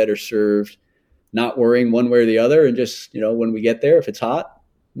athletes would be better served not worrying one way or the other. And just, when we get there, if it's hot,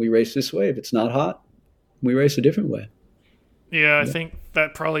 we race this way. If it's not hot, we race a different way. Yeah, I think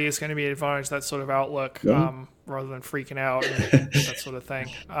that probably is going to be an advantage, that sort of outlook, rather than freaking out and that sort of thing.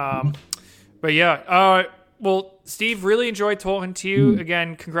 But yeah, well, Steve, really enjoyed talking to you.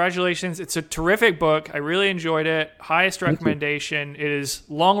 Again, congratulations. It's a terrific book. I really enjoyed it. Highest recommendation. It is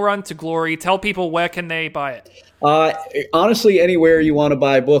Long Run to Glory. Tell people, where can they buy it? Honestly, anywhere you want to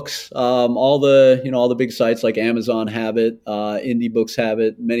buy books. All the big sites like Amazon have it. Indie Books have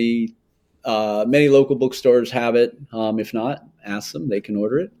it. Many local bookstores have it. If not, ask them. They can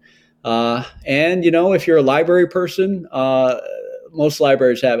order it. And if you're a library person, most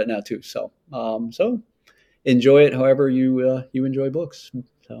libraries have it now too. So enjoy it however you enjoy books.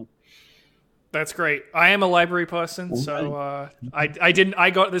 So that's great. I am a library person, so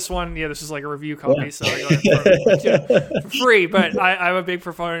I got this one. Yeah, this is like a review copy, so I got it for free. But I'm a big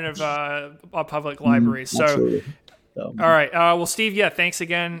proponent of public libraries. So, all right. Well, Steve, thanks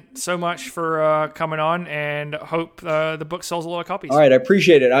again so much for coming on, and hope the book sells a lot of copies. All right, I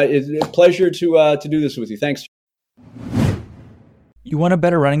appreciate it. It's a pleasure to do this with you. Thanks. You want a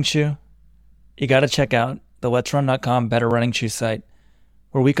better running shoe? You got to check out the Let'sRun.com Better Running Shoe site,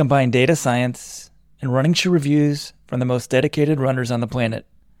 where we combine data science and running shoe reviews from the most dedicated runners on the planet.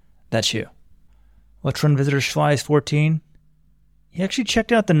 That's you. Let's Run visitor Schleiss 14. He actually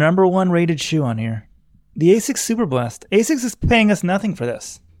checked out the #1 rated shoe on here, the ASICS Super Blast. ASICS is paying us nothing for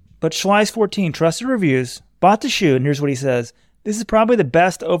this. But Schleiss 14 trusted reviews, bought the shoe, and here's what he says. This is probably the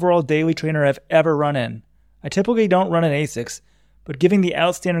best overall daily trainer I've ever run in. I typically don't run in ASICS, but given the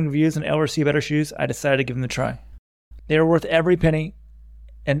outstanding reviews on LRC Better Shoes, I decided to give them a try. They are worth every penny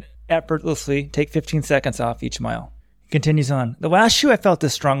and effortlessly take 15 seconds off each mile. He continues on. The last shoe I felt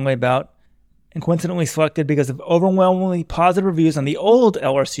this strongly about, and coincidentally selected because of overwhelmingly positive reviews on the old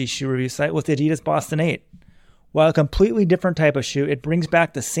LRC shoe review site, was the Adidas Boston 8. While a completely different type of shoe, it brings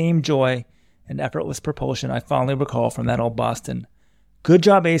back the same joy and effortless propulsion I fondly recall from that old Boston. Good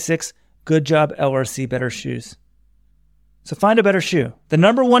job, ASICS. Good job, LRC Better Shoes. So find a better shoe. The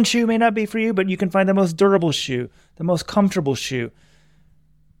 #1 shoe may not be for you, but you can find the most durable shoe, the most comfortable shoe.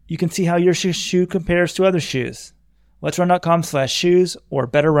 You can see how your shoe compares to other shoes. Let'sRun.com/shoes or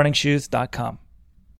BetterRunningshoes.com.